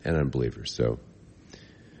and unbelievers. So,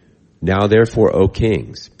 now therefore, O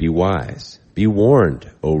kings, be wise, be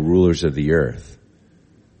warned, O rulers of the earth.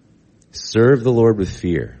 Serve the Lord with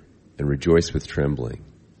fear and rejoice with trembling.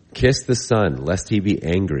 Kiss the Son, lest he be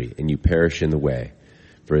angry and you perish in the way.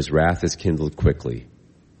 For his wrath is kindled quickly.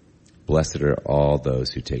 Blessed are all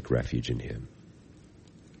those who take refuge in him.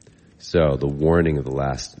 So the warning of the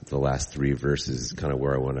last three verses is kind of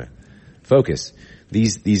where I want to focus.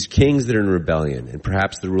 These kings that are in rebellion, and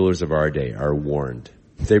perhaps the rulers of our day, are warned.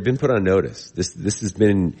 They've been put on notice. This has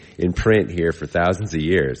been in print here for thousands of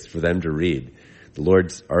years for them to read. The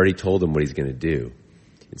Lord's already told them what he's going to do.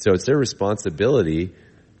 And so it's their responsibility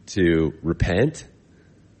to repent,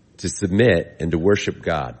 to submit, and to worship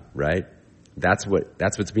God, right? That's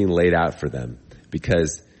what's being laid out for them.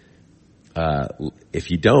 Because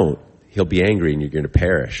if you don't, he'll be angry and you're going to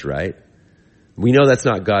perish, right? We know that's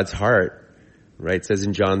not God's heart, right? It says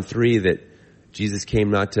in John 3 that Jesus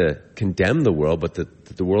came not to condemn the world, but that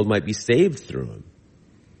the world might be saved through him.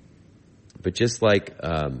 But just like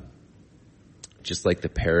the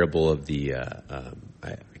parable of the,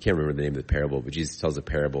 I can't remember the name of the parable, but Jesus tells a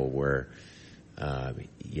parable where,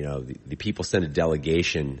 the people send a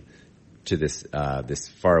delegation to this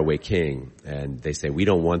faraway king, and they say, we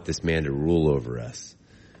don't want this man to rule over us.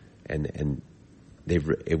 And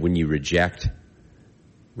when you reject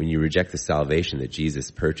the salvation that Jesus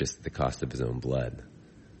purchased at the cost of his own blood,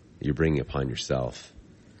 you're bringing upon yourself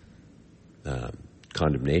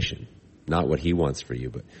condemnation, not what he wants for you.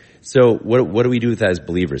 But so what do we do with that as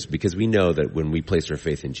believers? Because we know that when we place our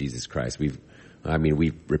faith in Jesus Christ, we've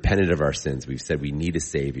repented of our sins. We've said we need a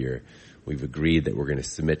Savior. We've agreed that we're going to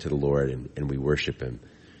submit to the Lord and we worship him.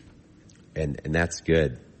 And that's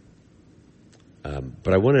good.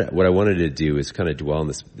 But what I wanted to do is kind of dwell on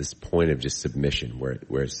this point of just submission,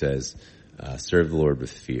 where it says, serve the Lord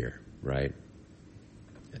with fear, right?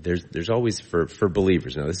 There's always for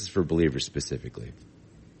believers. Now this is for believers specifically.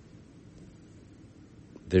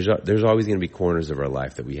 There's always going to be corners of our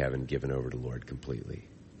life that we haven't given over to the Lord completely,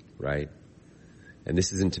 right? And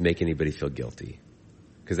this isn't to make anybody feel guilty,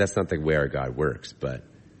 because that's not the way our God works. But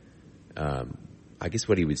I guess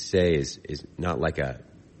what he would say is not like a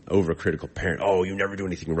overcritical parent. Oh, you never do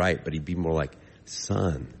anything right. But he'd be more like,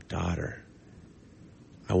 son, daughter,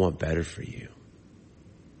 I want better for you.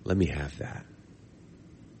 Let me have that.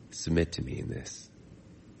 Submit to me in this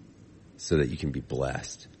so that you can be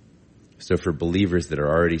blessed. So for believers that are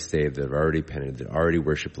already saved, that have already repented, that already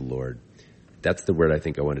worship the Lord, that's the word I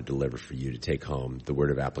think I want to deliver for you to take home, the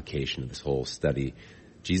word of application of this whole study.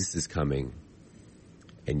 Jesus is coming,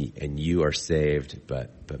 and you are saved,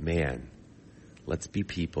 but man, let's be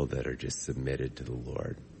people that are just submitted to the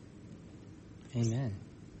Lord. Amen.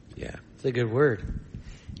 Yeah. It's a good word.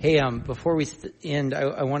 Hey, before we end,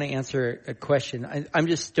 I want to answer a question. I'm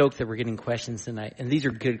just stoked that we're getting questions tonight, and these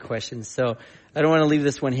are good questions. So I don't want to leave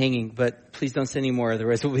this one hanging, but please don't send any more,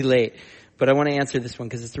 otherwise we'll be late. But I want to answer this one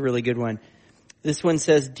because it's a really good one. This one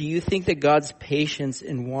says, do you think that God's patience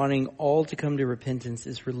in wanting all to come to repentance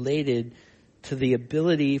is related to the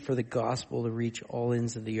ability for the gospel to reach all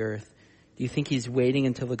ends of the earth? Do you think he's waiting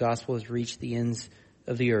until the gospel has reached the ends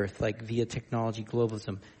of the earth, like via technology,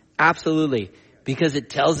 globalism? Absolutely, because it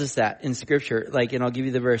tells us that in Scripture. And I'll give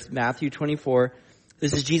you the verse, Matthew 24.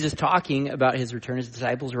 This is Jesus talking about his return. His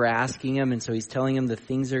disciples were asking him, and so he's telling them the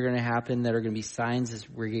things that are going to happen that are going to be signs as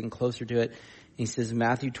we're getting closer to it. He says,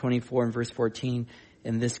 Matthew 24 and verse 14,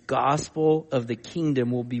 and this gospel of the kingdom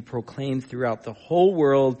will be proclaimed throughout the whole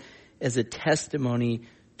world as a testimony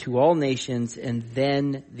to all nations, and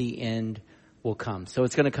then the end will come. So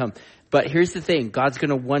it's going to come. But here's the thing. God's going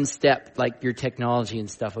to one step like your technology and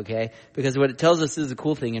stuff, okay? Because what it tells us is a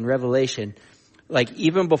cool thing in Revelation.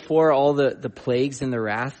 Even before all the plagues and the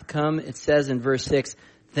wrath come, it says in verse 6,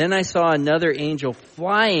 then I saw another angel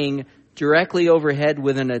flying directly overhead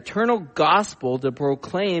with an eternal gospel to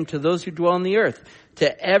proclaim to those who dwell on the earth,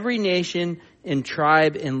 to every nation and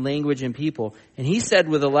tribe and language and people. And he said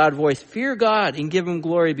with a loud voice, fear God and give him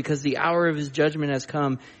glory, because the hour of his judgment has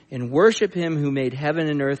come, and worship him who made heaven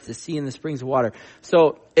and earth, the sea and the springs of water.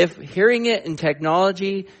 So if hearing it in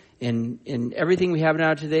technology and in everything we have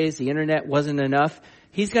now today, the internet, wasn't enough,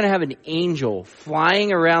 he's going to have an angel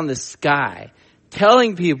flying around the sky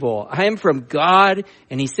telling people, I am from God,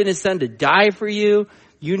 and he sent his son to die for you.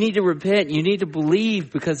 You need to repent. You need to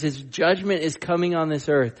believe, because his judgment is coming on this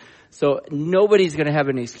earth. So nobody's going to have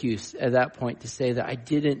an excuse at that point to say that I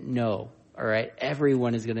didn't know. All right.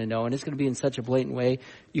 Everyone is going to know, and it's going to be in such a blatant way.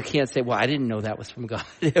 You can't say, well, I didn't know that was from God.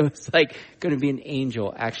 It was going to be an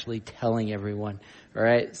angel actually telling everyone. All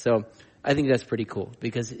right. So I think that's pretty cool,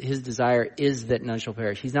 because his desire is that none shall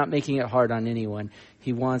perish. He's not making it hard on anyone.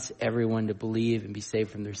 He wants everyone to believe and be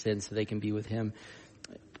saved from their sins so they can be with him.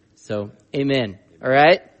 So, amen. All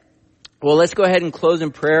right. Well, let's go ahead and close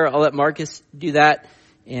in prayer. I'll let Marcus do that,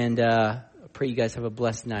 and I pray you guys have a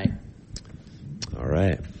blessed night. All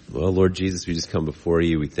right. Well, Lord Jesus, we just come before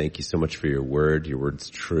you. We thank you so much for your word. Your word's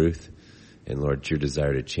truth. And Lord, your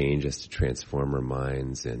desire to change us, to transform our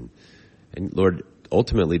minds. And Lord,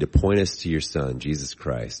 ultimately to point us to your Son, Jesus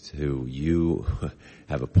Christ, who you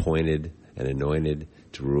have appointed and anointed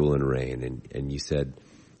to rule and reign. And you said,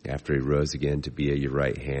 after he rose again, to be at your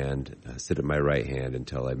right hand, sit at my right hand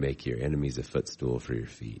until I make your enemies a footstool for your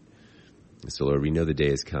feet. And so, Lord, we know the day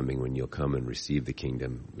is coming when you'll come and receive the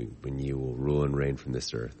kingdom, when you will rule and reign from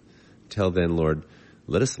this earth. Till then, Lord,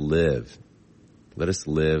 let us live. Let us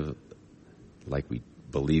live like we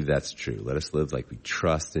believe that's true. Let us live like we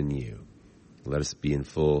trust in you. Let us be in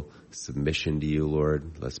full submission to you,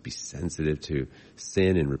 Lord. Let us be sensitive to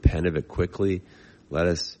sin and repent of it quickly. Let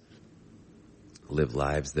us live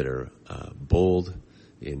lives that are bold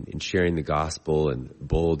in sharing the gospel, and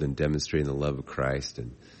bold in demonstrating the love of Christ.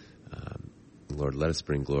 And Lord, let us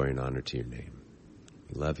bring glory and honor to your name.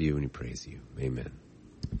 We love you and we praise you. Amen.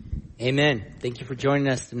 Amen. Thank you for joining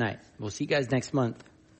us tonight. We'll see you guys next month.